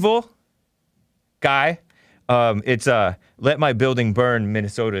 evil guy. It's Let My Building Burn,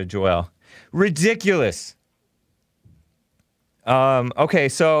 Minnesota, Joel. Ridiculous. Okay,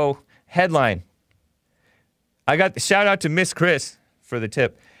 so headline. I got the shout out to Miss Chris for the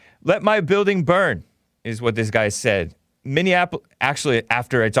tip. Let my building burn is what this guy said. Minneapolis, actually,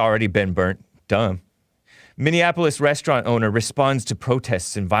 after it's already been burnt. Dumb. Minneapolis restaurant owner responds to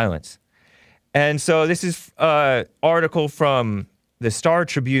protests and violence. And so this is an article from the Star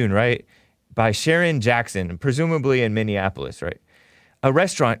Tribune, right? By Sharon Jackson, presumably in Minneapolis, right? A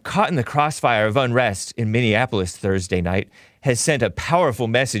restaurant caught in the crossfire of unrest in Minneapolis Thursday night has sent a powerful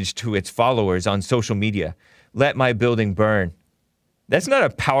message to its followers on social media. Let my building burn. That's not a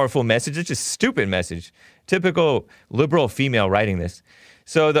powerful message. It's just a stupid message. Typical liberal female writing this.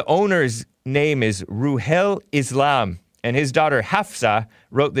 So the owner's name is Ruhel Islam, and his daughter Hafsa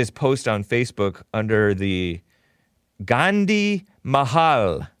wrote this post on Facebook under the Gandhi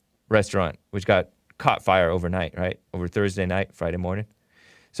Mahal restaurant, which got caught fire overnight, right? Over Thursday night, Friday morning.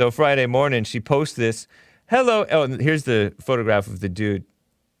 So Friday morning, she posts this. Hello. Oh, here's the photograph of the dude.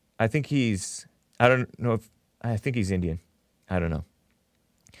 I think he's Indian. I don't know.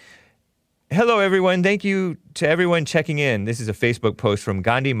 Hello, everyone. Thank you to everyone checking in. This is a Facebook post from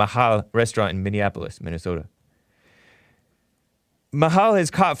Gandhi Mahal restaurant in Minneapolis, Minnesota. Mahal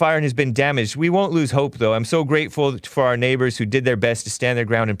has caught fire and has been damaged. We won't lose hope, though. I'm so grateful for our neighbors who did their best to stand their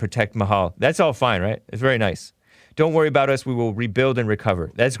ground and protect Mahal. That's all fine, right? It's very nice. Don't worry about us. We will rebuild and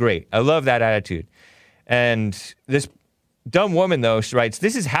recover. That's great. I love that attitude. And this dumb woman, though, she writes,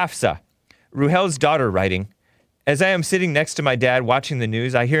 this is Hafsa, Ruhel's daughter, writing. As I am sitting next to my dad watching the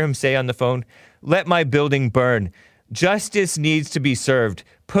news, I hear him say on the phone, let my building burn. Justice needs to be served.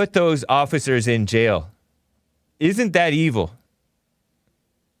 Put those officers in jail. Isn't that evil?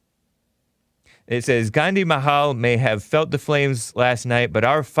 It says, Gandhi Mahal may have felt the flames last night, but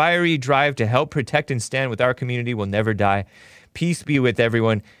our fiery drive to help protect and stand with our community will never die. Peace be with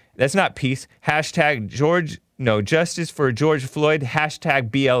everyone. That's not peace. Hashtag justice for George Floyd.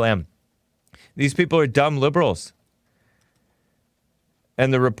 Hashtag BLM. These people are dumb liberals.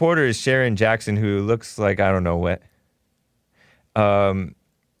 And the reporter is Sharon Jackson, who looks like, I don't know what.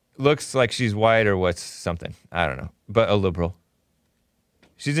 Looks like she's white or what's something. I don't know. But a liberal.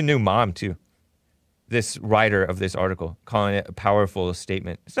 She's a new mom, too. This writer of this article, calling it a powerful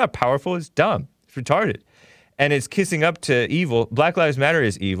statement. It's not powerful, it's dumb. It's retarded. And it's kissing up to evil. Black Lives Matter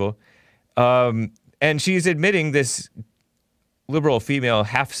is evil. And she's admitting, this liberal female,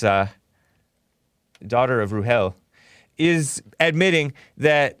 Hafsa, daughter of Ruhel, is admitting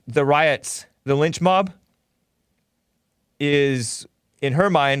that the riots, the lynch mob, is, in her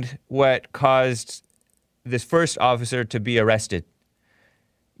mind, what caused this first officer to be arrested.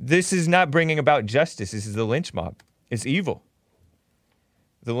 This is not bringing about justice. This is the lynch mob. It's evil.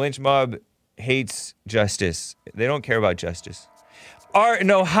 The lynch mob hates justice. They don't care about justice. Art in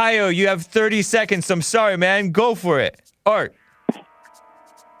Ohio, you have 30 seconds. I'm sorry, man. Go for it. Art.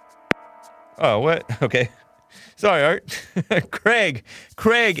 Oh, what? Okay. Sorry, Art. Craig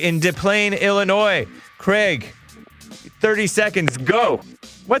in Des Plaines, Illinois. Craig, 30 seconds. Go.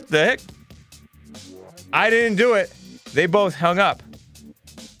 What the heck? I didn't do it. They both hung up.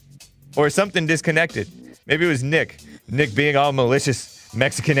 Or something disconnected. Maybe it was Nick. Nick being all malicious.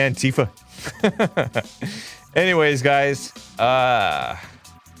 Mexican Antifa. Anyways, guys.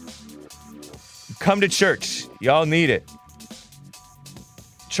 Come to church. Y'all need it.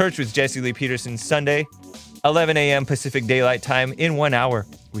 Church with Jesse Lee Peterson, Sunday, 11 a.m. Pacific Daylight Time in 1 hour.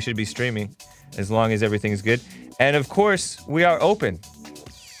 We should be streaming as long as everything's good. And of course, we are open.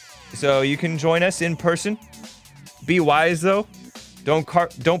 So you can join us in person. Be wise, though. Don't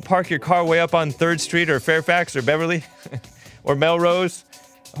park your car way up on 3rd Street or Fairfax or Beverly or Melrose.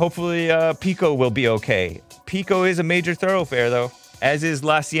 Hopefully Pico will be okay. Pico is a major thoroughfare, though, as is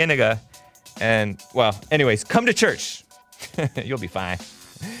La Cienega. And, well, anyways, come to church. You'll be fine.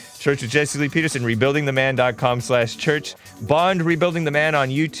 Church of Jesse Lee Peterson, rebuildingtheman.com/church. Bond Rebuilding the Man on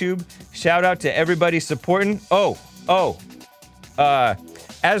YouTube. Shout out to everybody supporting.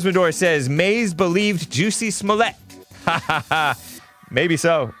 Asmodor says, Mays believed Juicy Smollett. Ha ha ha. Maybe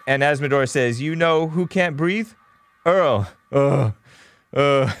so. And Asmodor says, you know who can't breathe? Earl.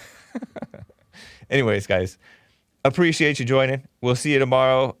 Anyways, guys, appreciate you joining. We'll see you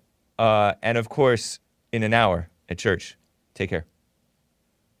tomorrow. And of course, in an hour at church. Take care.